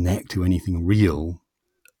have to connect to anything real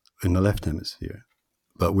in the left hemisphere,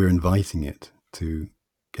 but we're inviting it to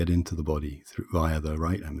get into the body via the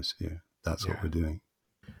right hemisphere. That's what we're doing.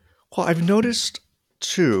 Well, I've noticed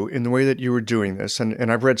too, in the way that you were doing this,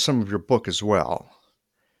 and I've read some of your book as well,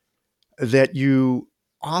 that you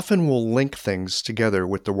often will link things together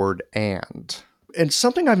with the word and. And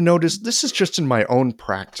something I've noticed, this is just in my own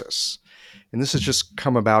practice, and this has just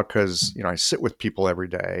come about because, I sit with people every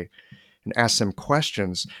day and ask them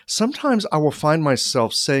questions. Sometimes I will find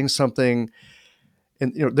myself saying something,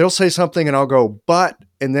 and they'll say something and I'll go, but,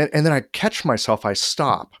 and then I catch myself, I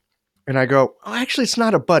stop and I go, oh, actually it's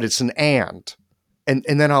not a but, it's an and. And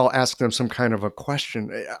then I'll ask them some kind of a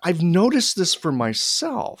question. I've noticed this for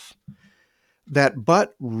myself, that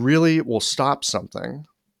but really will stop something,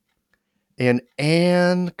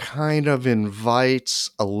 and kind of invites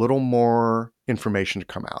a little more information to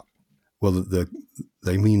come out. Well,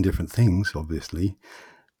 they mean different things, obviously.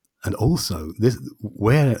 And also,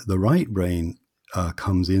 where the right brain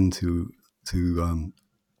comes into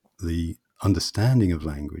the understanding of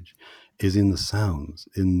language is in the sounds,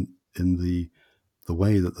 in the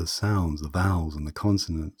way that the sounds, the vowels and the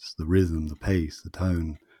consonants, the rhythm, the pace, the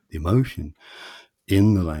tone, the emotion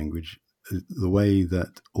in the language, the way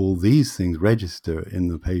that all these things register in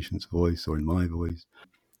the patient's voice or in my voice,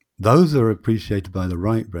 those are appreciated by the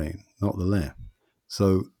right brain, not the left.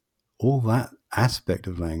 So all that aspect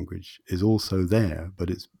of language is also there, but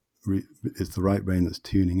it's the right brain that's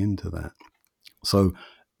tuning into that. So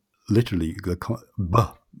literally,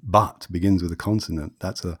 but begins with a consonant.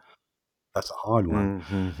 That's a hard one.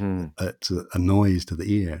 Mm-hmm. It's a noise to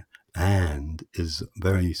the ear, and is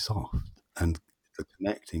very soft and a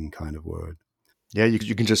connecting kind of word. Yeah,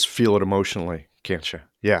 you can just feel it emotionally, can't you?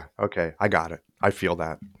 Yeah, okay, I got it. I feel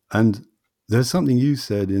that. And there's something you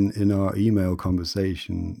said in our email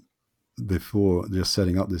conversation before just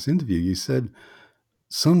setting up this interview. You said,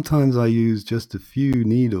 sometimes I use just a few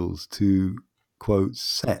needles to, quote,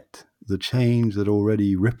 set the change that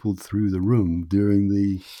already rippled through the room during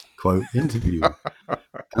the, quote, interview.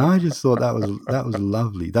 And I just thought that was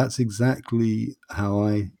lovely. That's exactly how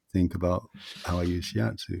I think about how I use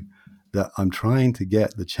shiatsu, that I'm trying to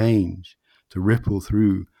get the change to ripple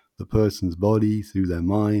through the person's body, through their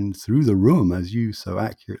mind, through the room, as you so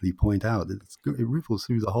accurately point out. It ripples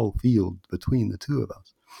through the whole field between the two of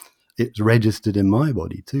us. It's registered in my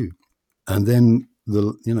body too. And then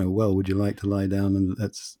would you like to lie down, and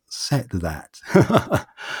let's set that.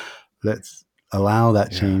 Let's allow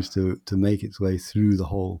that change to make its way through the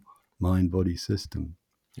whole mind-body system.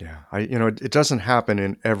 Yeah, it doesn't happen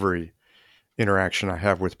in every interaction I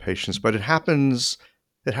have with patients, but it happens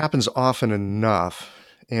often enough,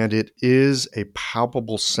 and it is a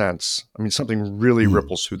palpable sense. I mean, something really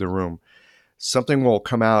ripples through the room. Something will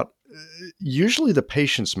come out, usually the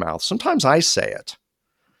patient's mouth. Sometimes I say it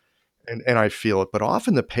and I feel it, but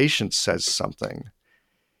often the patient says something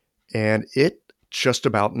and it just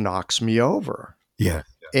about knocks me over. Yeah.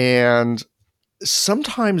 And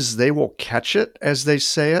sometimes they will catch it as they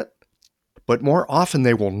say it, but more often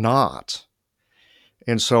they will not.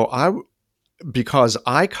 And so because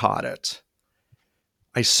I caught it,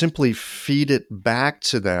 I simply feed it back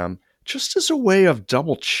to them just as a way of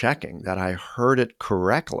double checking that I heard it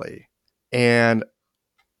correctly. And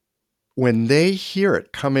when they hear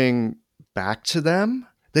it coming back to them,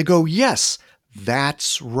 they go, yes,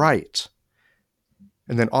 that's right.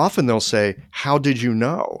 And then often they'll say, how did you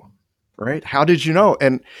know? Right? How did you know?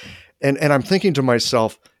 And I'm thinking to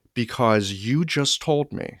myself, because you just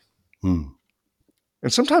told me. Mm.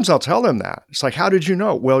 And sometimes I'll tell them that. It's like, how did you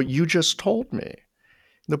know? Well, you just told me.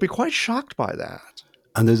 They'll be quite shocked by that.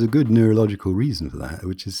 And there's a good neurological reason for that,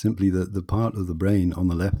 which is simply that the part of the brain on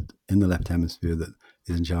the left, in the left hemisphere, that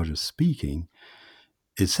is in charge of speaking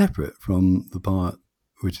is separate from the part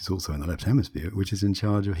which is also in the left hemisphere, which is in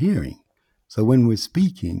charge of hearing. So when we're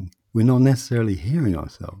speaking, we're not necessarily hearing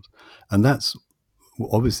ourselves. And that's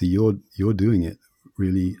obviously you're doing it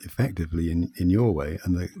really effectively in your way.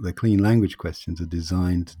 And the clean language questions are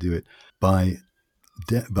designed to do it by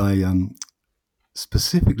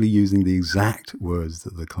specifically using the exact words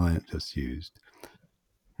that the client just used,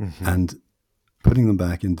 Mm-hmm. and putting them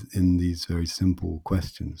back in these very simple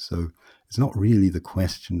questions. So it's not really the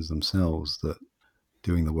questions themselves that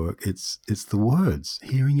doing the work. It's the words,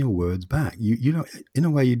 hearing your words back. You know, in a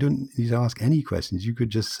way, you don't need to ask any questions. You could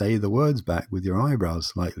just say the words back with your eyebrows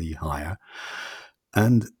slightly higher,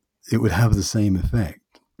 and it would have the same effect.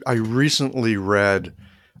 I recently read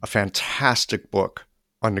a fantastic book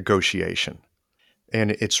on negotiation,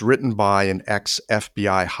 and it's written by an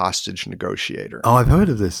ex-FBI hostage negotiator. Oh, I've heard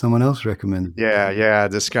of this. Someone else recommended it. Yeah.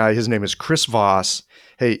 This guy, his name is Chris Voss.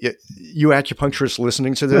 Hey, you acupuncturists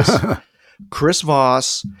listening to this, Chris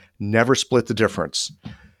Voss never split the difference.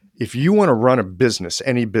 If you want to run a business,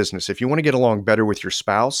 any business, if you want to get along better with your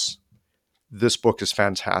spouse, this book is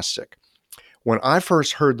fantastic. When I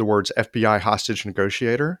first heard the words FBI hostage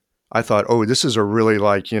negotiator, I thought, oh, this is a really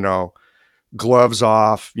gloves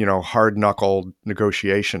off, hard knuckled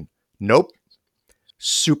negotiation. Nope.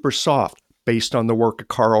 Super soft, based on the work of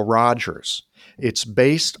Carl Rogers. It's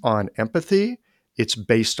based on empathy. It's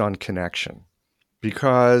based on connection.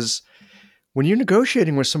 Because when you're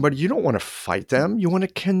negotiating with somebody, you don't want to fight them. You want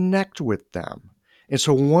to connect with them. And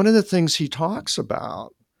so one of the things he talks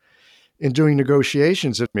about in doing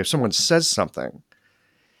negotiations, if someone says something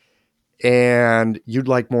and you'd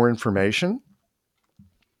like more information,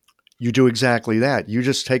 you do exactly that. You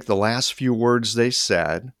just take the last few words they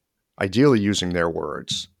said, ideally using their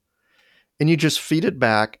words, and you just feed it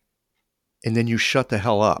back, and then you shut the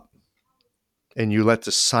hell up and you let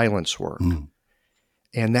the silence work. Mm.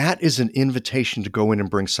 And that is an invitation to go in and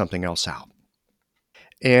bring something else out.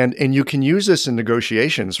 And you can use this in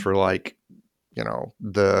negotiations for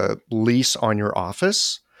the lease on your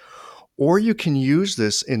office, or you can use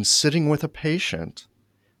this in sitting with a patient,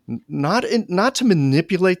 not to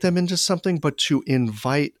manipulate them into something, but to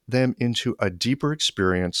invite them into a deeper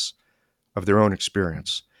experience of their own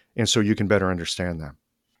experience. And so you can better understand them.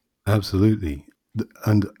 Absolutely.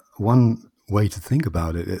 And one way to think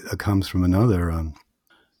about it, it comes from another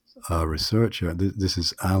researcher. This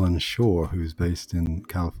is Alan Shore, who's based in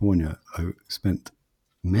California, who spent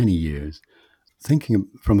many years thinking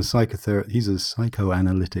from a psychotherapist. He's a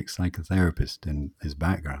psychoanalytic psychotherapist in his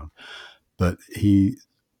background, but he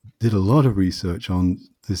did a lot of research on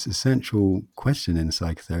this essential question in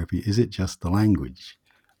psychotherapy: is it just the language,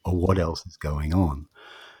 or what else is going on?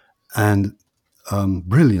 And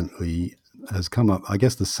brilliantly has come up, I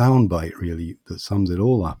guess the soundbite really that sums it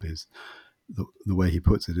all up is the way he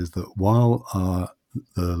puts it is that while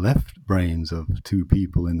the left brains of two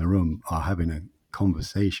people in the room are having a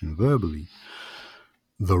conversation verbally,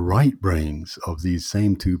 the right brains of these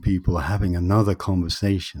same two people are having another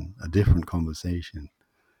conversation, a different conversation.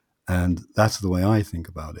 And that's the way I think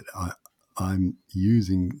about it. I'm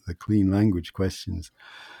using the clean language questions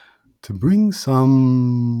to bring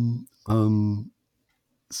some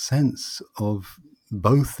sense of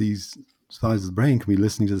both these sides of the brain can be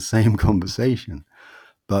listening to the same conversation.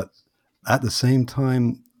 But at the same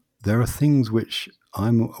time, there are things which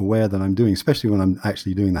I'm aware that I'm doing, especially when I'm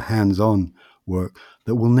actually doing the hands-on work,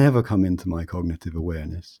 that will never come into my cognitive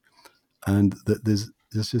awareness. And that there's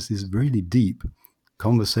just this really deep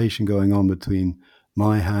conversation going on between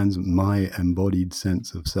my hands, my embodied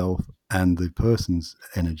sense of self, and the person's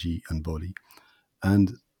energy and body.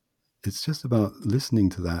 And it's just about listening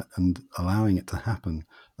to that and allowing it to happen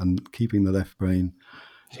and keeping the left brain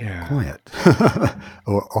quiet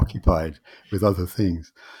or occupied with other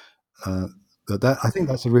things. That I think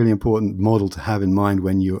that's a really important model to have in mind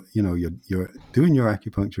when you're doing your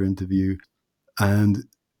acupuncture interview, and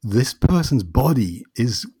this person's body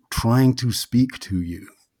is trying to speak to you.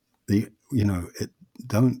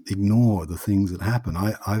 Don't ignore the things that happen.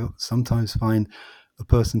 I sometimes find a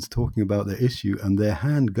person's talking about their issue and their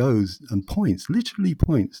hand goes and literally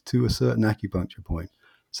points to a certain acupuncture point,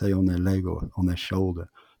 say on their leg or on their shoulder.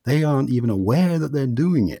 They aren't even aware that they're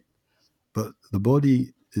doing it, but the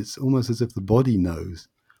body, it's almost as if the body knows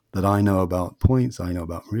that I know about points, I know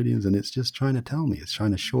about meridians, and it's just trying to tell me. It's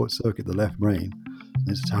trying to short circuit the left brain.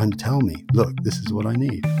 It's trying to tell me, look, this is what I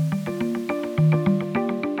need.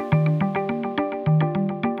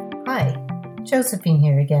 Josephine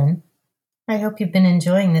here again. I hope you've been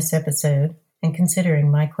enjoying this episode and considering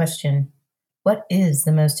my question. What is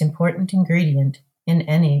the most important ingredient in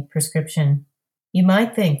any prescription? You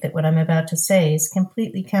might think that what I'm about to say is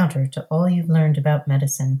completely counter to all you've learned about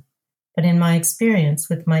medicine. But in my experience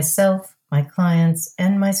with myself, my clients,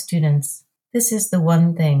 and my students, this is the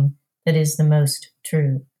one thing that is the most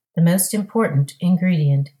true. The most important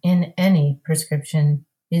ingredient in any prescription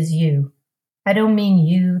is you. I don't mean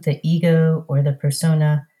you, the ego or the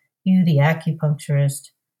persona, you, the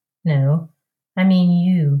acupuncturist. No, I mean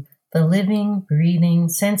you, the living, breathing,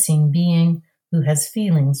 sensing being who has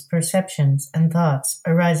feelings, perceptions, and thoughts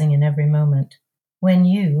arising in every moment. When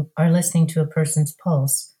you are listening to a person's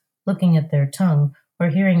pulse, looking at their tongue, or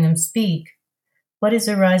hearing them speak, what is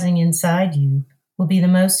arising inside you will be the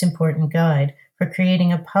most important guide for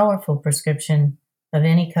creating a powerful prescription of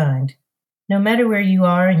any kind. No matter where you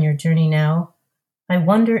are in your journey now, I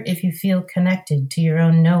wonder if you feel connected to your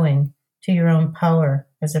own knowing, to your own power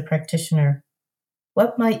as a practitioner.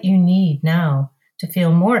 What might you need now to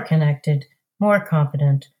feel more connected, more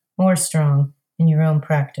confident, more strong in your own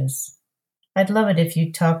practice? I'd love it if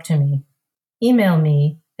you'd talk to me. Email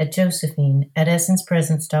me at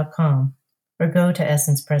josephine@essencepresence.com or go to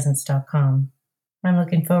essencepresence.com. I'm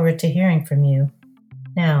looking forward to hearing from you.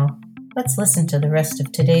 Now, let's listen to the rest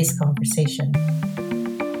of today's conversation.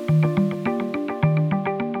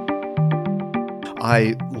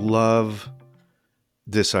 I love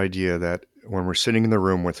this idea that when we're sitting in the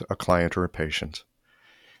room with a client or a patient,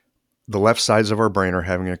 the left sides of our brain are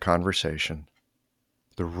having a conversation.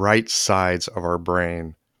 The right sides of our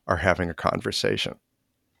brain are having a conversation.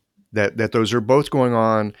 That those are both going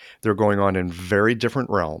on. They're going on in very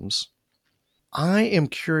different realms. I am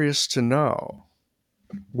curious to know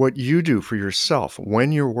what you do for yourself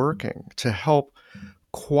when you're working to help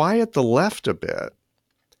quiet the left a bit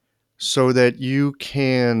so that you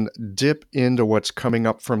can dip into what's coming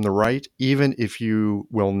up from the right, even if you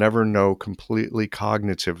will never know completely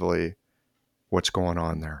cognitively what's going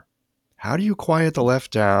on there. How do you quiet the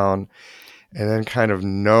left down and then kind of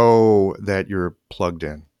know that you're plugged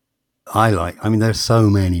in? There's so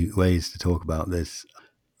many ways to talk about this.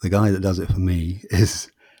 The guy that does it for me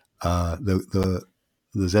is the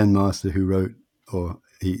Zen master who wrote, or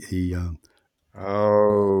he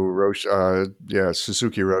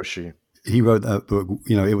Suzuki Roshi. He wrote that book.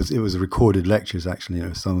 It was recorded lectures actually.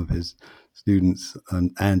 Some of his students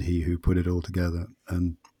and he who put it all together.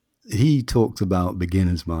 And he talked about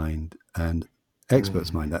beginner's mind and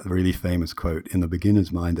expert's mind. That really famous quote: "In the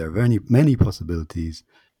beginner's mind, there are many possibilities.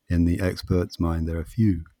 In the expert's mind, there are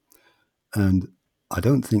few." And I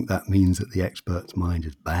don't think that means that the expert's mind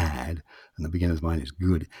is bad and the beginner's mind is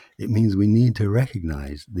good. It means we need to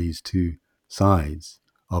recognize these two sides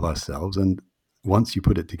of ourselves. And once you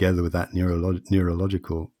put it together with that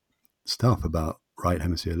neurological stuff about right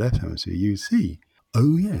hemisphere, left hemisphere, you see,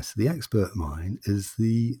 oh yes, the expert mind is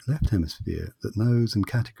the left hemisphere that knows and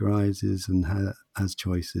categorizes and has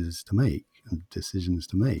choices to make and decisions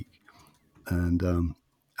to make. And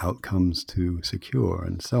outcomes to secure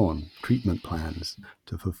and so on, treatment plans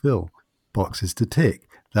to fulfill, boxes to tick.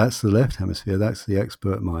 That's the left hemisphere, that's the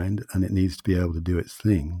expert mind, and it needs to be able to do its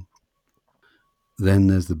thing. Then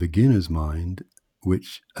there's the beginner's mind,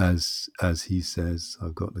 which, as he says,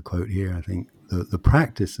 I've got the quote here, I think, the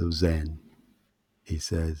practice of Zen, he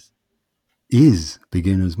says, is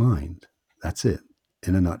beginner's mind. That's it.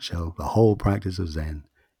 In a nutshell, the whole practice of Zen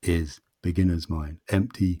is beginner's mind,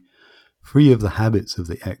 empty, free of the habits of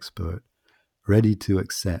the expert, ready to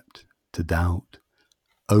accept, to doubt,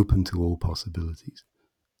 open to all possibilities.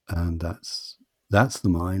 And that's the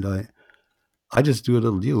mind. I just do a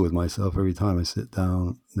little deal with myself every time I sit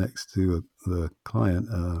down next to the client,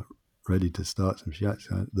 ready to start some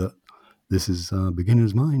shiatsu, that this is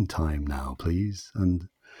beginner's mind time now, please. And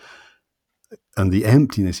the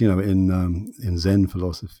emptiness, in Zen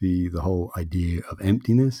philosophy, the whole idea of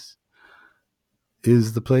emptiness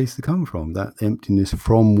is the place to come from, that emptiness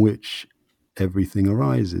from which everything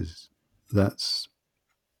arises. That's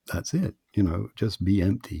it. Just be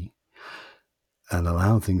empty and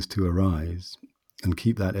allow things to arise, and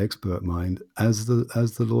keep that expert mind as the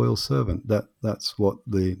loyal servant. That's what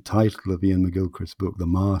the title of Ian McGilchrist's book, The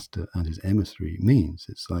Master and His Emissary, means.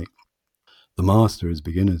 It's like the master is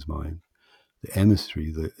beginner's mind, the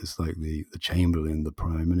emissary is like the chamberlain, the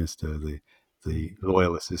prime minister, the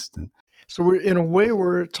loyal assistant. So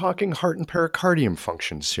we're talking heart and pericardium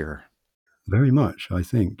functions here. Very much, I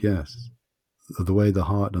think, yes. The way the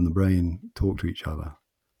heart and the brain talk to each other,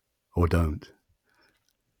 or don't.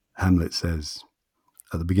 Hamlet says,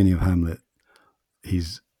 at the beginning of Hamlet,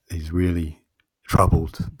 he's really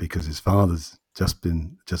troubled because his father's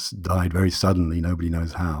just died very suddenly. Nobody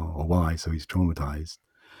knows how or why, so he's traumatized.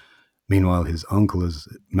 Meanwhile, his uncle has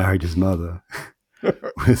married his mother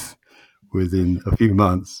within a few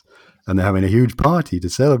months, and they're having a huge party to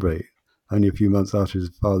celebrate. Only a few months after his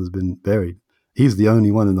father's been buried, he's the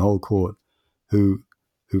only one in the whole court who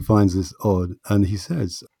finds this odd, and he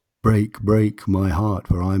says, "Break, break my heart,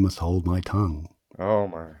 for I must hold my tongue." Oh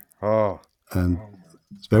my! Oh, And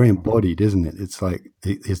it's very embodied, isn't it? It's like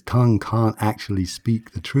his tongue can't actually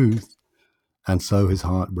speak the truth, and so his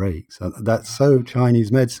heart breaks. That's so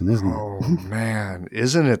Chinese medicine, isn't it? oh man,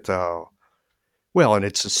 isn't it though? Well, and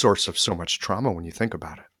it's a source of so much trauma when you think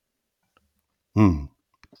about it. Mm.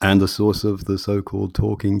 And the source of the so-called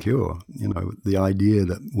talking cure. The idea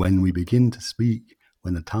that when we begin to speak,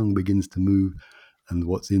 when the tongue begins to move, and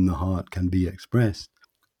what's in the heart can be expressed,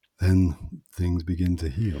 then things begin to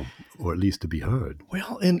heal, or at least to be heard.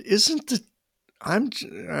 Well, and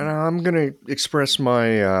I'm going to express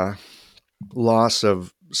my loss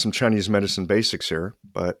of some Chinese medicine basics here,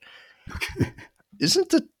 but isn't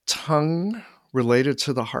the tongue related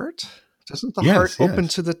to the heart? Doesn't the heart open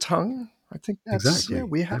to the tongue? I think that's exactly. Yeah,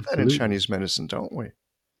 we have that in Chinese medicine, don't we?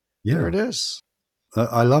 Yeah, there it is.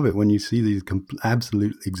 I love it when you see these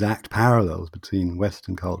absolute exact parallels between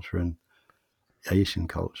Western culture and Asian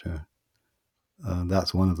culture.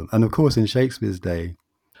 That's one of them. And of course, in Shakespeare's day,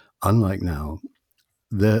 unlike now,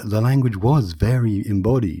 the language was very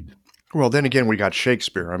embodied. Well, then again, we got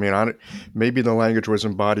Shakespeare. I mean, maybe the language was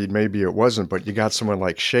embodied, maybe it wasn't, but you got someone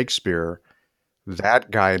like Shakespeare.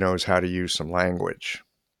 That guy knows how to use some language.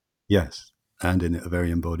 Yes, and in a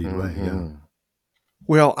very embodied way, yeah.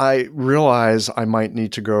 Well, I realize I might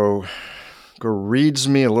need to go reads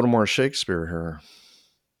me a little more Shakespeare here.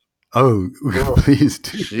 Oh, please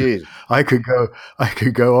do. Geez. I could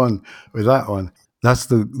go on with that one. That's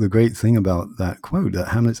the great thing about that quote, that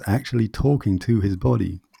Hamlet's actually talking to his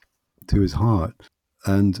body, to his heart.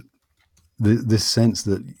 And this sense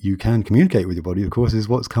that you can communicate with your body, of course, is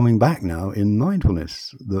what's coming back now in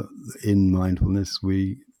mindfulness. In mindfulness,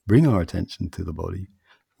 we bring our attention to the body.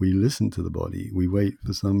 We listen to the body. We wait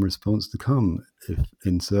for some response to come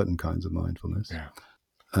in certain kinds of mindfulness. Yeah.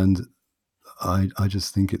 And I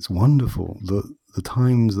just think it's wonderful, the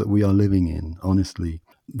times that we are living in, honestly,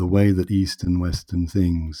 the way that East and Western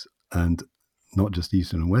things, and not just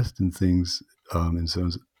Eastern and Western things in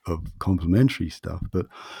terms of complementary stuff, but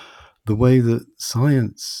the way that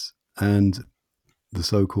science and the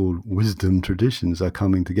so-called wisdom traditions are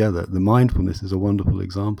coming together. The mindfulness is a wonderful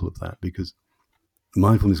example of that, because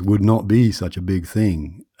mindfulness would not be such a big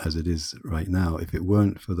thing as it is right now if it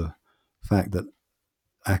weren't for the fact that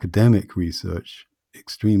academic research,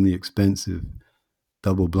 extremely expensive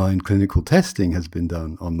double-blind clinical testing has been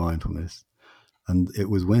done on mindfulness. And it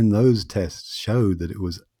was when those tests showed that it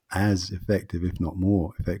was as effective, if not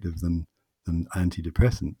more effective than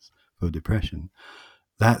antidepressants for depression,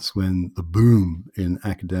 that's when the boom in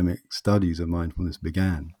academic studies of mindfulness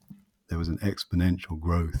began. There was an exponential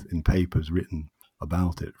growth in papers written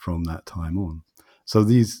about it from that time on. So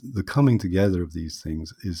the coming together of these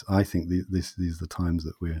things is, I think, these are the times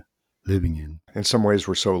that we're living in. In some ways,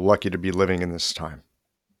 we're so lucky to be living in this time.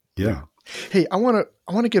 Yeah. Hey, I want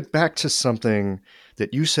to get back to something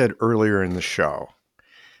that you said earlier in the show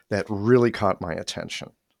that really caught my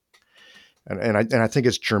attention. And I think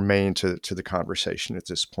it's germane to the conversation at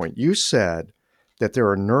this point. You said that there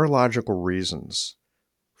are neurological reasons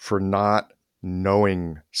for not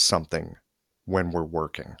knowing something when we're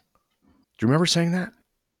working. Do you remember saying that?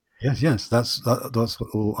 Yes. That's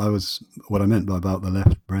what I meant about the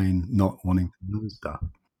left brain not wanting to know stuff.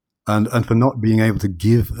 And for not being able to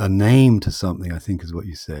give a name to something, I think is what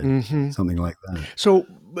you said. Mm-hmm. Something like that. So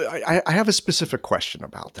I have a specific question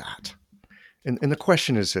about that. And the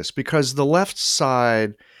question is this, because the left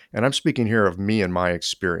side, and I'm speaking here of me and my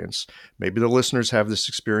experience, maybe the listeners have this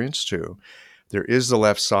experience too. There is the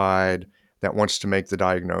left side that wants to make the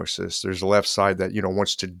diagnosis. There's the left side that,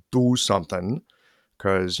 wants to do something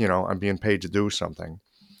because, I'm being paid to do something.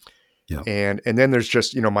 Yeah. And then there's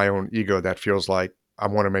just, my own ego that feels like I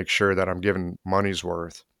want to make sure that I'm giving money's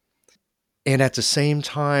worth. And at the same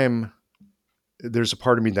time, there's a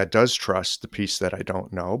part of me that does trust the piece that I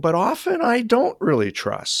don't know, but often I don't really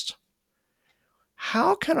trust.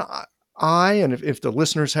 How can I and if the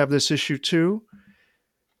listeners have this issue too,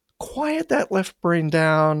 quiet that left brain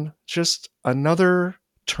down just another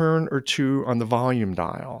turn or two on the volume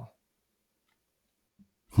dial?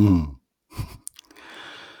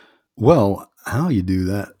 Well, how you do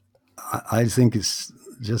that, I think it's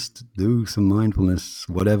just do some mindfulness,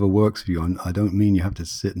 whatever works for you. I don't mean you have to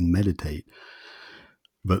sit and meditate,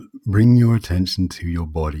 but bring your attention to your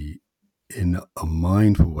body in a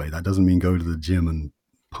mindful way. That doesn't mean go to the gym and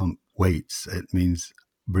pump weights. It means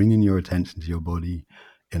bringing your attention to your body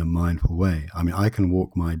in a mindful way. I mean, I can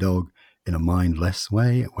walk my dog in a mindless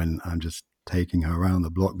way when I'm just taking her around the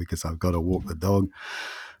block because I've got to walk the dog.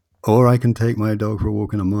 Or I can take my dog for a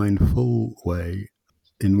walk in a mindful way,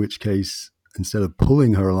 in which case, instead of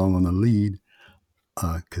pulling her along on the lead,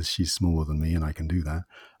 because she's smaller than me and I can do that,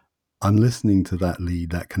 I'm listening to that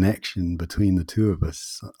lead, that connection between the two of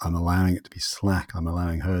us. I'm allowing it to be slack. I'm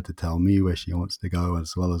allowing her to tell me where she wants to go,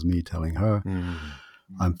 as well as me telling her.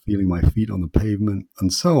 I'm feeling my feet on the pavement,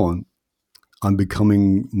 and so on. I'm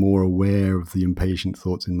becoming more aware of the impatient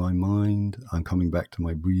thoughts in my mind. I'm coming back to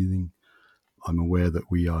my breathing. I'm aware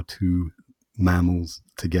that we are two mammals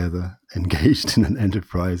together, engaged in an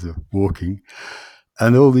enterprise of walking.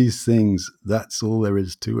 And all these things, that's all there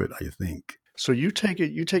is to it, I think. So you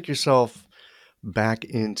take yourself back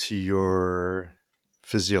into your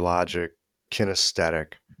physiologic,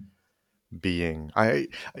 kinesthetic being. I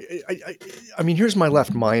mean, here's my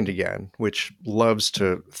left mind again, which loves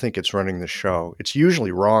to think it's running the show. It's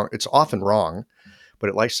usually wrong. It's often wrong, but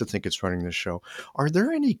it likes to think it's running the show. Are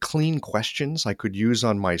there any clean questions I could use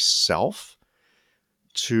on myself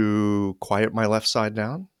to quiet my left side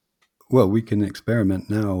down? Well, we can experiment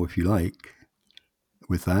now if you like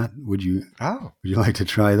with that. Would you like to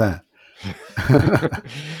try that?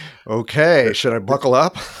 Okay. Should I buckle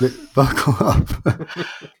up? Buckle up.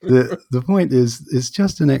 The point is, it's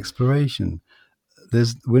just an exploration.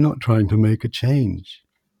 We're not trying to make a change.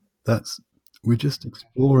 We're just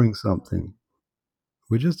exploring something.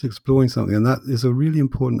 We're just exploring something. And that is a really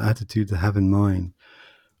important attitude to have in mind,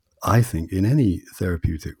 I think, in any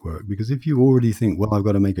therapeutic work. Because if you already think, well, I've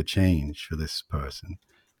got to make a change for this person,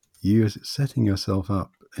 you're setting yourself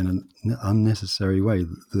up in an unnecessary way.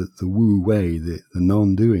 The woo way, the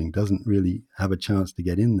non-doing doesn't really have a chance to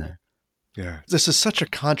get in there. Yeah. This is such a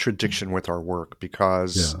contradiction with our work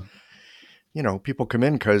because, people come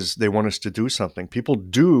in because they want us to do something. People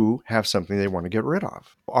do have something they want to get rid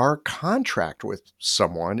of. Our contract with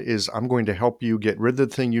someone is, I'm going to help you get rid of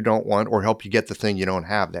the thing you don't want or help you get the thing you don't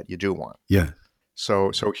have that you do want. Yeah.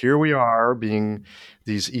 So here we are being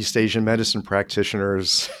these East Asian medicine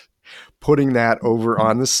practitioners putting that over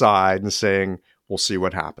on the side and saying, we'll see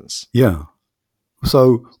what happens. Yeah.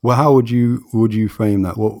 So, well, how would you frame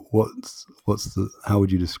that? How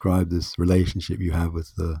would you describe this relationship you have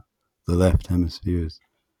with the left hemisphere's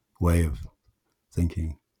way of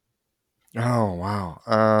thinking? Oh, wow.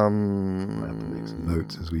 I have to make some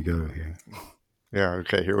notes as we go here. Yeah.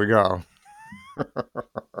 Okay. Here we go.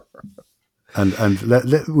 And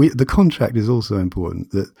the contract is also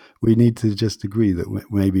important, that we need to just agree that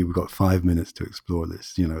maybe we've got 5 minutes to explore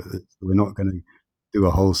this. We're not going to do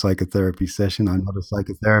a whole psychotherapy session. I'm not a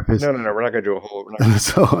psychotherapist. No. We're not going to do a whole. And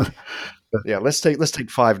so on. Yeah, let's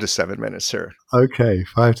take 5 to 7 minutes here. Okay,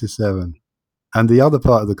 5 to 7. And the other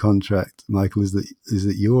part of the contract, Michael, is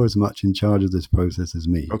that you're as much in charge of this process as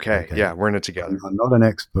me. Okay. Yeah, we're in it together. I'm not an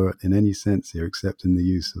expert in any sense here, except in the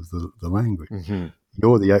use of the language. Mm-hmm.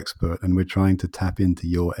 You're the expert, and we're trying to tap into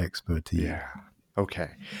your expertise. Yeah.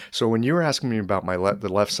 Okay. So when you were asking me about the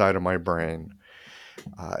left side of my brain,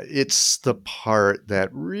 it's the part that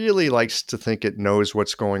really likes to think it knows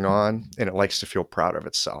what's going on, and it likes to feel proud of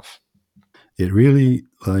itself. It really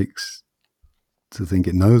likes to think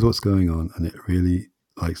it knows what's going on, and it really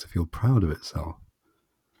likes to feel proud of itself.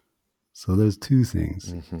 So there's two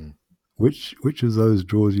things. Mm-hmm. Which of those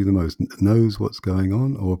draws you the most? Knows what's going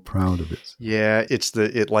on or proud of it? Yeah,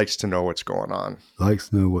 it likes to know what's going on. Likes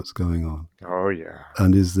to know what's going on. Oh, yeah.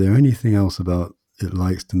 And is there anything else about it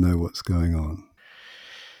likes to know what's going on?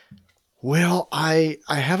 Well, I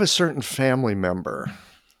have a certain family member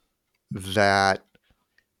that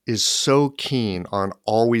is so keen on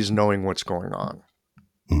always knowing what's going on.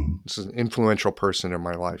 Mm-hmm. This is an influential person in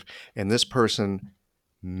my life. And this person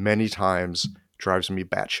many times drives me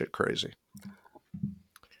batshit crazy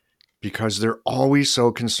because they're always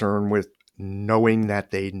so concerned with knowing that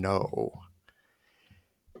they know.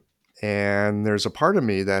 And there's a part of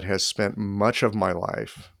me that has spent much of my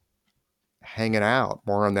life hanging out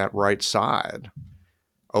more on that right side,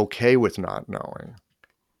 okay with not knowing.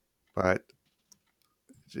 But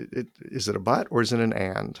is it a but or is it an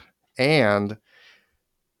and? And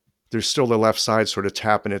there's still the left side sort of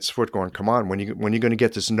tapping its foot going, come on, when are you going to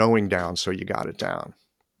get this knowing down so you got it down?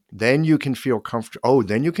 Then you can feel comfortable. Oh,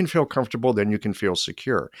 then you can feel comfortable. Then you can feel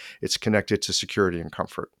secure. It's connected to security and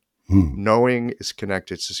comfort. Knowing is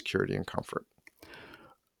connected to security and comfort.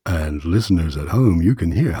 And listeners at home, you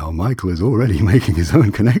can hear how Michael is already making his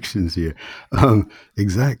own connections here.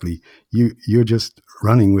 Exactly. You're just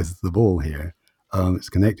running with the ball here. It's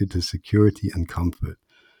connected to security and comfort.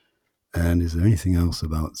 And is there anything else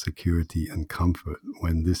about security and comfort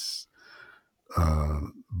when this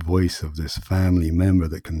voice of this family member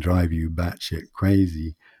that can drive you batshit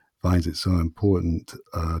crazy finds it so important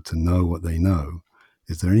to know what they know?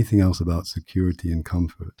 Is there anything else about security and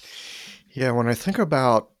comfort? Yeah, when I think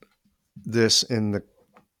about this in the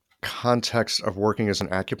context of working as an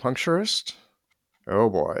acupuncturist, oh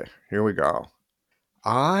boy, here we go.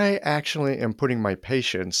 I actually am putting my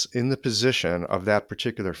patients in the position of that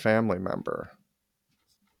particular family member,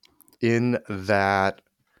 in that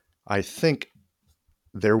I think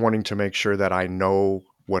they're wanting to make sure that I know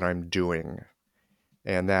what I'm doing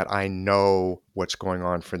and that I know what's going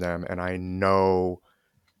on for them and I know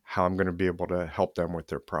how I'm going to be able to help them with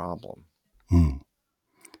their problem.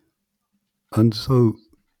 And so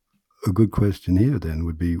a good question here then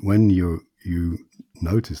would be, when you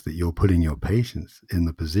notice that you're putting your patients in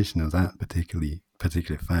the position of that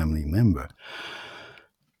particular family member,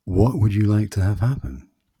 what would you like to have happen?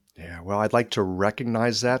 Yeah, well, I'd like to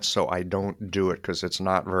recognize that so I don't do it, because it's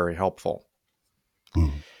not very helpful.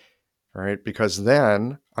 Right? Because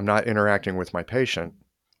then I'm not interacting with my patient.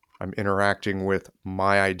 I'm interacting with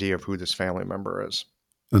my idea of who this family member is.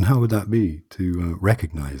 And how would that be to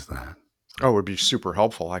recognize that? Oh, it would be super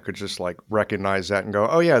helpful. I could just recognize that and go,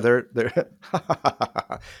 oh yeah, there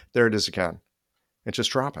it is again. And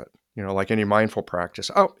just drop it. Like any mindful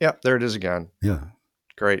practice. Oh, yeah, there it is again. Yeah.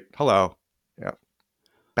 Great. Hello. Yeah.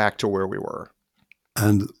 Back to where we were.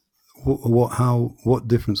 And what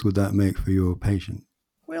difference would that make for your patient?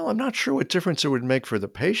 Well, I'm not sure what difference it would make for the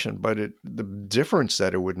patient, but the difference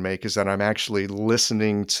that it would make is that I'm actually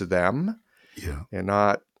listening to them, and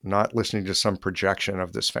not listening to some projection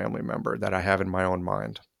of this family member that I have in my own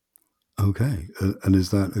mind. Okay. And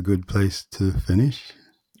is that a good place to finish?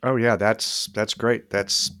 Oh yeah, that's great.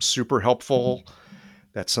 That's super helpful.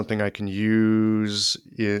 That's something I can use,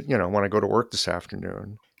 when I go to work this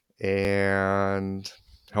afternoon, and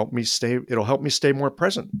it'll help me stay more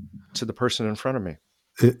present to the person in front of me.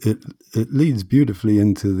 It leads beautifully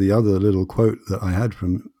into the other little quote that I had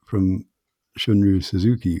from Shunryu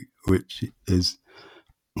Suzuki, which is,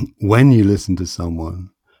 when you listen to someone,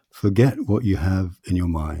 forget what you have in your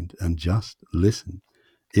mind and just listen.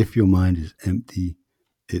 If your mind is empty,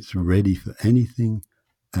 it's ready for anything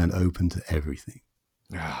and open to everything.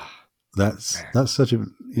 That's such a,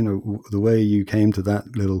 the way you came to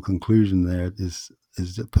that little conclusion there is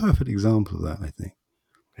a perfect example of that, I think.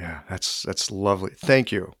 Yeah, that's lovely.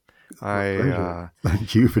 Thank you.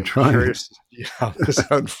 Thank you for trying. Curious to see how this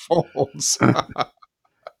unfolds.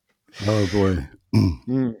 Oh boy.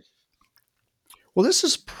 Well, this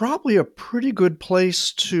is probably a pretty good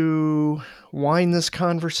place to wind this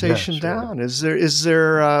conversation down. Is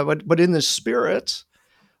there? But in the spirit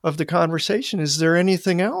of the conversation, is there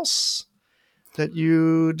anything else that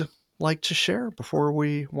you'd like to share before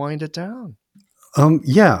we wind it down?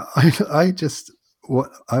 Yeah, I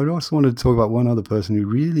would also want to talk about one other person who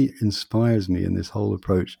really inspires me in this whole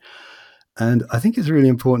approach. And I think it's really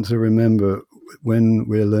important to remember, when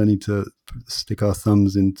we're learning to stick our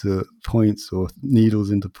thumbs into points or needles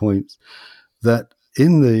into points, that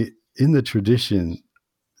in the tradition,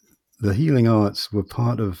 the healing arts were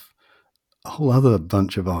part of a whole other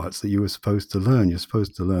bunch of arts that you were supposed to learn. You're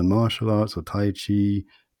supposed to learn martial arts or Tai Chi,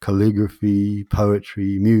 calligraphy,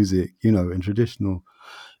 poetry, music, in traditional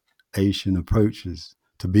Asian approaches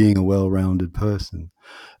to being a well-rounded person.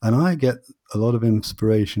 And I get a lot of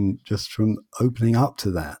inspiration just from opening up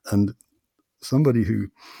to that. And somebody who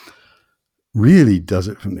really does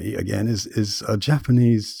it for me, again, is a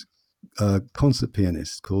Japanese concert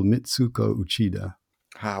pianist called Mitsuko Uchida.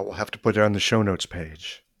 We'll have to put it on the show notes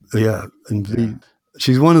page. Yeah, and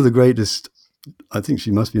she's one of the greatest. I think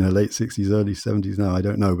she must be in her late 60s, early 70s now, I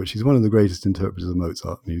don't know, but she's one of the greatest interpreters of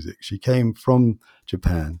Mozart music. She came from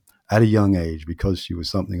Japan at a young age, because she was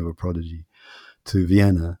something of a prodigy, to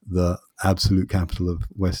Vienna, the absolute capital of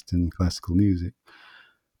Western classical music,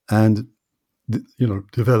 and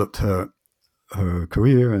developed her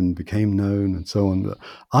career and became known and so on. But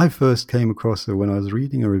I first came across her when I was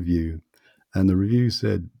reading a review, and the review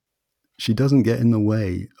said she doesn't get in the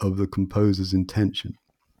way of the composer's intention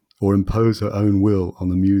or impose her own will on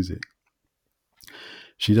the music.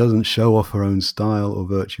 She doesn't show off her own style or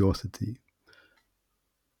virtuosity.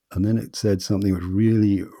 And then it said something which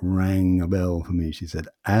really rang a bell for me. She said,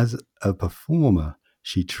 as a performer,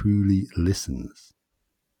 she truly listens.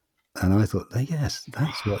 And I thought, yes,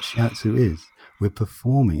 that's what shiatsu is. We're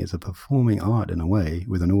performing. It's a performing art in a way,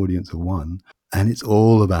 with an audience of one. And it's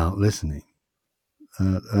all about listening.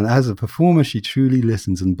 And as a performer, she truly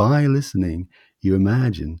listens. And by listening, you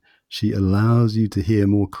imagine She allows you to hear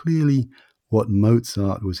more clearly what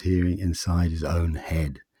Mozart was hearing inside his own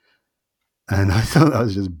head. And I thought that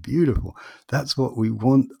was just beautiful. That's what we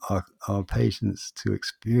want our patients to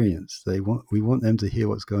experience. We want them to hear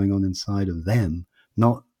what's going on inside of them,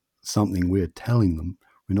 not something we're telling them.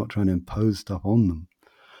 We're not trying to impose stuff on them.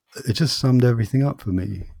 It just summed everything up for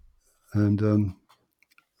me. And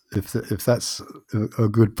if that's a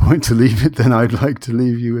good point to leave it, then I'd like to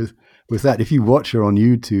leave you with that. If you watch her on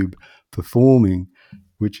YouTube performing,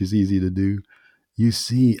 which is easy to do, you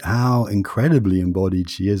see how incredibly embodied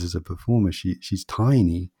she is as a performer. She's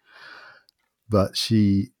tiny, but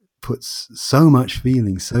she puts so much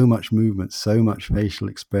feeling, so much movement, so much facial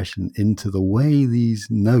expression into the way these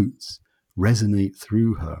notes resonate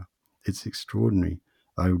through her. It's extraordinary.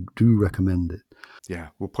 I do recommend it. Yeah,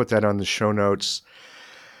 we'll put that on the show notes.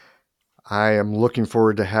 I am looking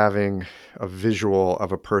forward to having a visual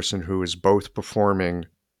of a person who is both performing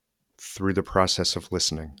through the process of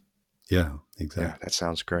listening. Yeah, exactly. Yeah, that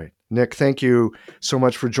sounds great. Nick, thank you so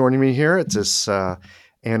much for joining me here at this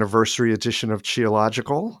anniversary edition of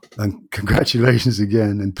Qi0logical. And congratulations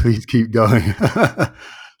again, and please keep going.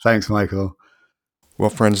 Thanks, Michael. Well,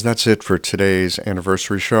 friends, that's it for today's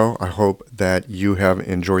anniversary show. I hope that you have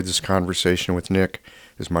enjoyed this conversation with Nick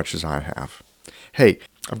as much as I have. Hey,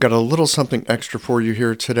 I've got a little something extra for you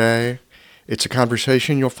here today. It's a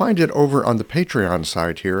conversation. You'll find it over on the Patreon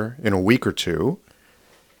side here in a week or two.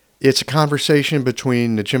 It's a conversation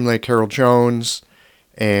between Najimle Carroll-Jones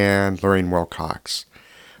and Lorraine Wilcox.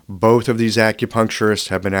 Both of these acupuncturists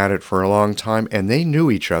have been at it for a long time, and they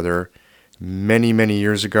knew each other many, many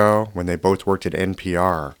years ago when they both worked at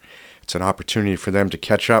NPR. It's an opportunity for them to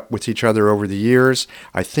catch up with each other over the years.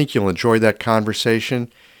 I think you'll enjoy that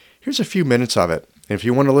conversation. Here's a few minutes of it. And if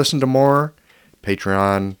you want to listen to more,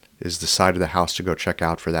 Patreon is the side of the house to go check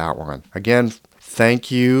out for that one. Again,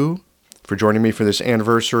 thank you for joining me for this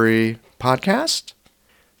anniversary podcast.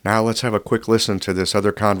 Now let's have a quick listen to this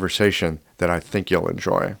other conversation that I think you'll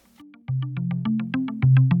enjoy.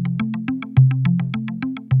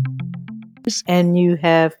 And you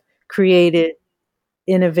have created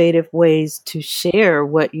innovative ways to share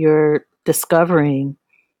what you're discovering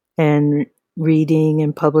and reading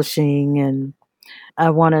and publishing. And I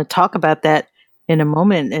want to talk about that in a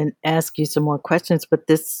moment and ask you some more questions. But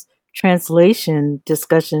this translation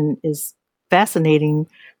discussion is fascinating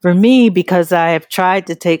for me because I have tried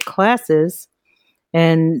to take classes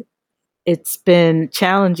and it's been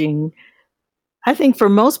challenging, I think, for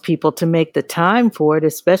most people to make the time for it,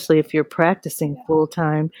 especially if you're practicing full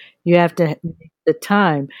time. You have to make the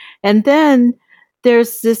time. And then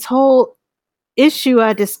there's this whole issue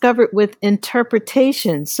I discovered with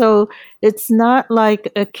interpretation. So it's not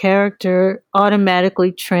like a character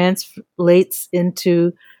automatically translates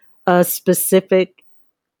into a specific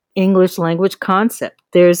English language concept.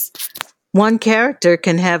 There's one character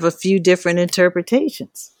can have a few different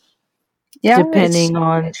interpretations. Yeah, depending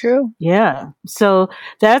on true. Yeah. So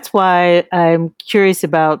that's why I'm curious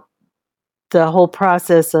about the whole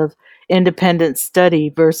process of independent study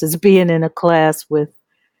versus being in a class with,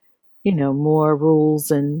 more rules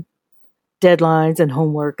and deadlines and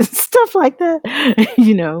homework and stuff like that,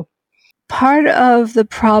 Part of the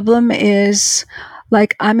problem is,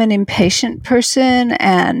 like, I'm an impatient person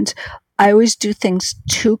and I always do things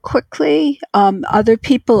too quickly. Other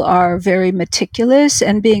people are very meticulous,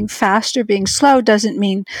 and being fast or being slow doesn't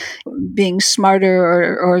mean being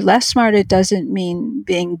smarter or less smart. It doesn't mean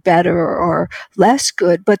being better or less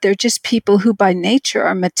good, but they're just people who by nature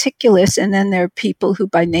are meticulous. And then there are people who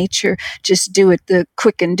by nature just do it the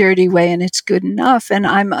quick and dirty way and it's good enough. And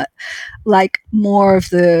I'm like more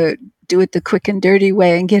of the do it the quick and dirty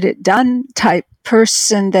way and get it done type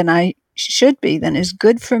person than I should be, than is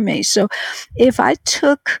good for me. So if I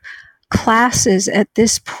took classes at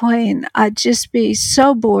this point, I'd just be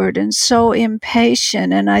so bored and so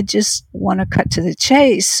impatient, and I just want to cut to the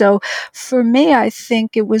chase. So for me, I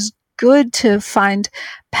think it was good to find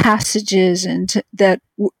passages that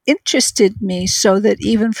interested me, so that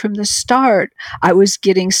even from the start, I was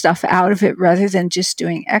getting stuff out of it rather than just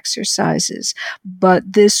doing exercises.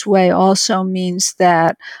 But this way also means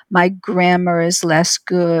that my grammar is less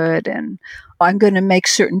good, and I'm going to make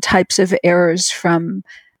certain types of errors from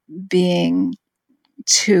being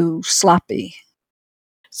too sloppy.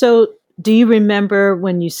 So do you remember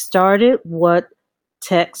when you started what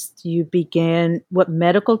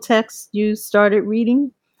medical text you started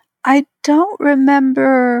reading? I don't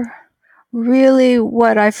remember really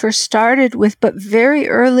what I first started with, but very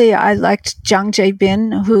early I liked Zhang Jie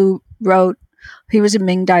Bin, who wrote He was a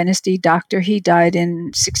Ming Dynasty doctor. He died in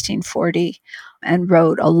 1640 and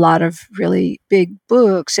wrote a lot of really big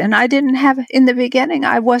books. And I didn't have, in the beginning,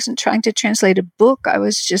 I wasn't trying to translate a book. I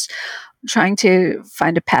was just trying to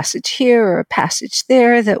find a passage here or a passage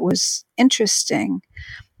there that was interesting.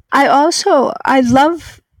 I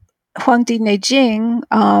love Huangdi Neijing,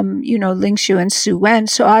 Ling Shu and Su Wen.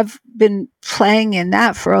 So I've been playing in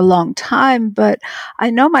that for a long time, but I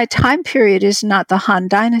know my time period is not the Han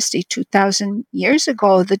Dynasty 2,000 years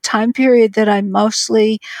ago. The time period that I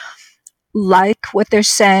mostly like what they're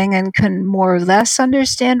saying and can more or less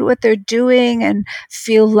understand what they're doing and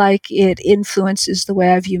feel like it influences the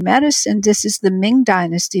way I view medicine. This is the Ming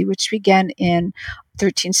Dynasty, which began in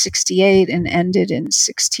 1368 and ended in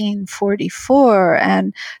 1644.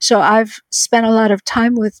 And so I've spent a lot of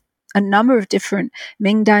time with a number of different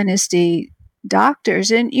Ming Dynasty doctors.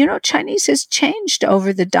 And, Chinese has changed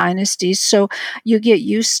over the dynasties. So you get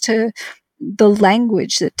used to the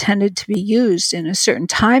language that tended to be used in a certain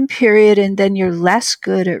time period, and then you're less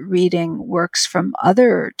good at reading works from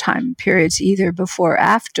other time periods, either before or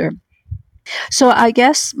after. So I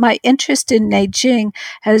guess my interest in Neijing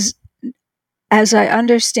has, as I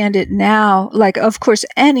understand it now, like, of course,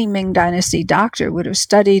 any Ming Dynasty doctor would have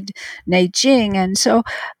studied Neijing. And so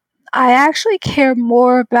I actually care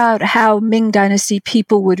more about how Ming Dynasty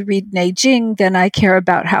people would read Neijing than I care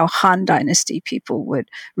about how Han Dynasty people would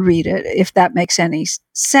read it, if that makes any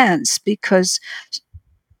sense. Because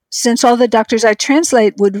since all the doctors I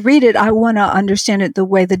translate would read it, I want to understand it the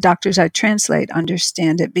way the doctors I translate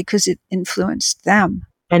understand it, because it influenced them.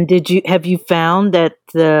 And have you found that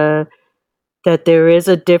that there is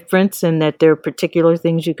a difference and that there are particular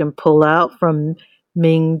things you can pull out from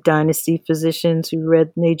Ming Dynasty physicians who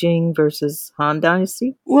read Neijing versus Han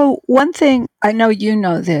Dynasty? Well, one thing, I know you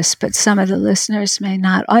know this, but some of the listeners may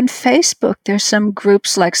not. On Facebook, there's some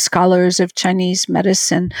groups like Scholars of Chinese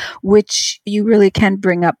Medicine, which you really can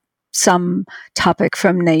bring up some topic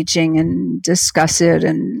from Neijing and discuss it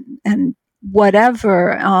and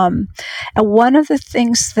whatever. And one of the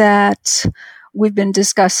things that we've been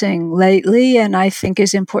discussing lately, and I think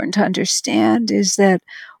is important to understand, is that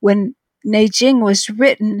when Neijing was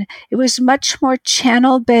written, it was much more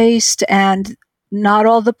channel-based, and not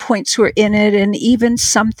all the points were in it, and even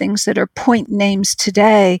some things that are point names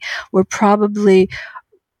today were probably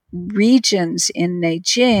regions in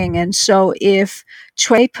Neijing. And so if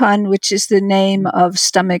Chuipun, which is the name of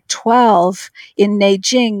stomach 12, in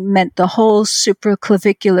Neijing meant the whole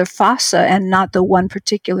supraclavicular fossa and not the one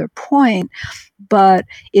particular point, but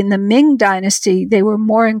in the Ming Dynasty, they were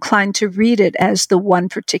more inclined to read it as the one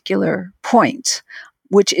particular point,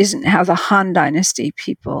 which isn't how the Han Dynasty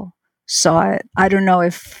people saw it. I don't know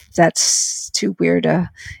if that's too weird a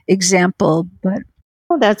example, but...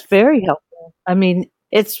 Oh, that's very helpful. I mean,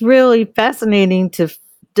 it's really fascinating to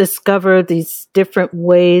discover these different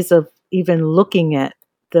ways of even looking at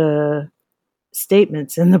the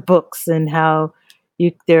statements in the books, and how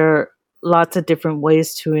there are lots of different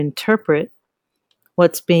ways to interpret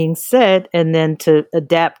what's being said and then to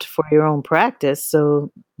adapt for your own practice.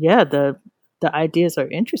 So yeah, the ideas are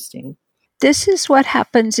interesting. This is what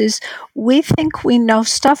happens is we think we know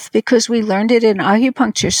stuff because we learned it in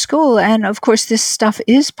acupuncture school. And of course, this stuff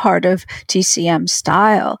is part of TCM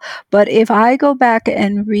style. But if I go back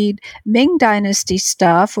and read Ming Dynasty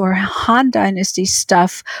stuff or Han Dynasty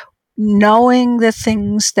stuff, knowing the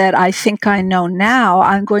things that I think I know now,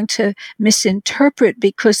 I'm going to misinterpret,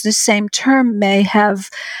 because the same term may have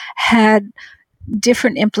had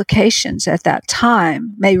different implications at that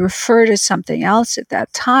time, may refer to something else at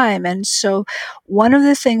that time. And so one of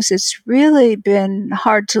the things that's really been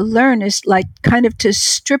hard to learn is like kind of to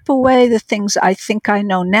strip away the things I think I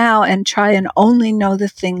know now and try and only know the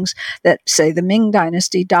things that, say, the Ming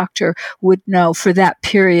Dynasty doctor would know for that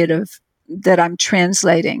period of that I'm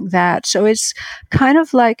translating that. So it's kind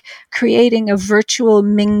of like creating a virtual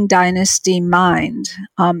Ming Dynasty mind,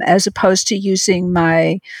 as opposed to using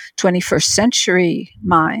my 21st century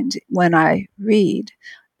mind when I read.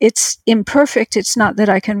 It's imperfect. It's not that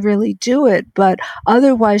I can really do it, but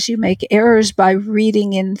otherwise you make errors by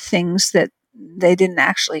reading in things that they didn't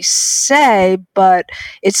actually say, but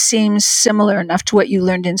it seems similar enough to what you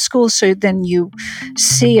learned in school. So then you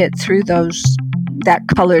see it through that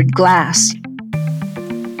colored glass.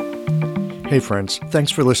 Hey friends,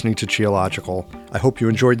 thanks for listening to Qi0logical. I hope you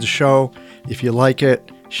enjoyed the show. If you like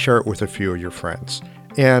it, share it with a few of your friends.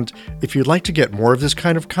 And if you'd like to get more of this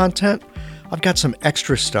kind of content, I've got some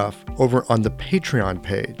extra stuff over on the Patreon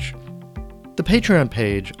page. The Patreon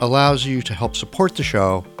page allows you to help support the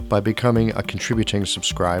show by becoming a contributing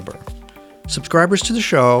subscriber. Subscribers to the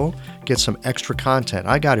show get some extra content.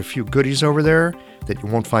 I got a few goodies over there that you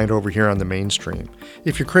won't find over here on the mainstream.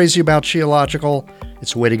 If you're crazy about Qi0logical,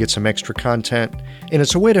 it's a way to get some extra content, and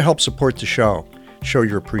it's a way to help support the show, show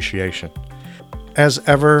your appreciation. As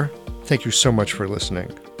ever, thank you so much for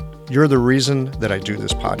listening. You're the reason that I do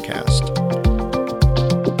this podcast.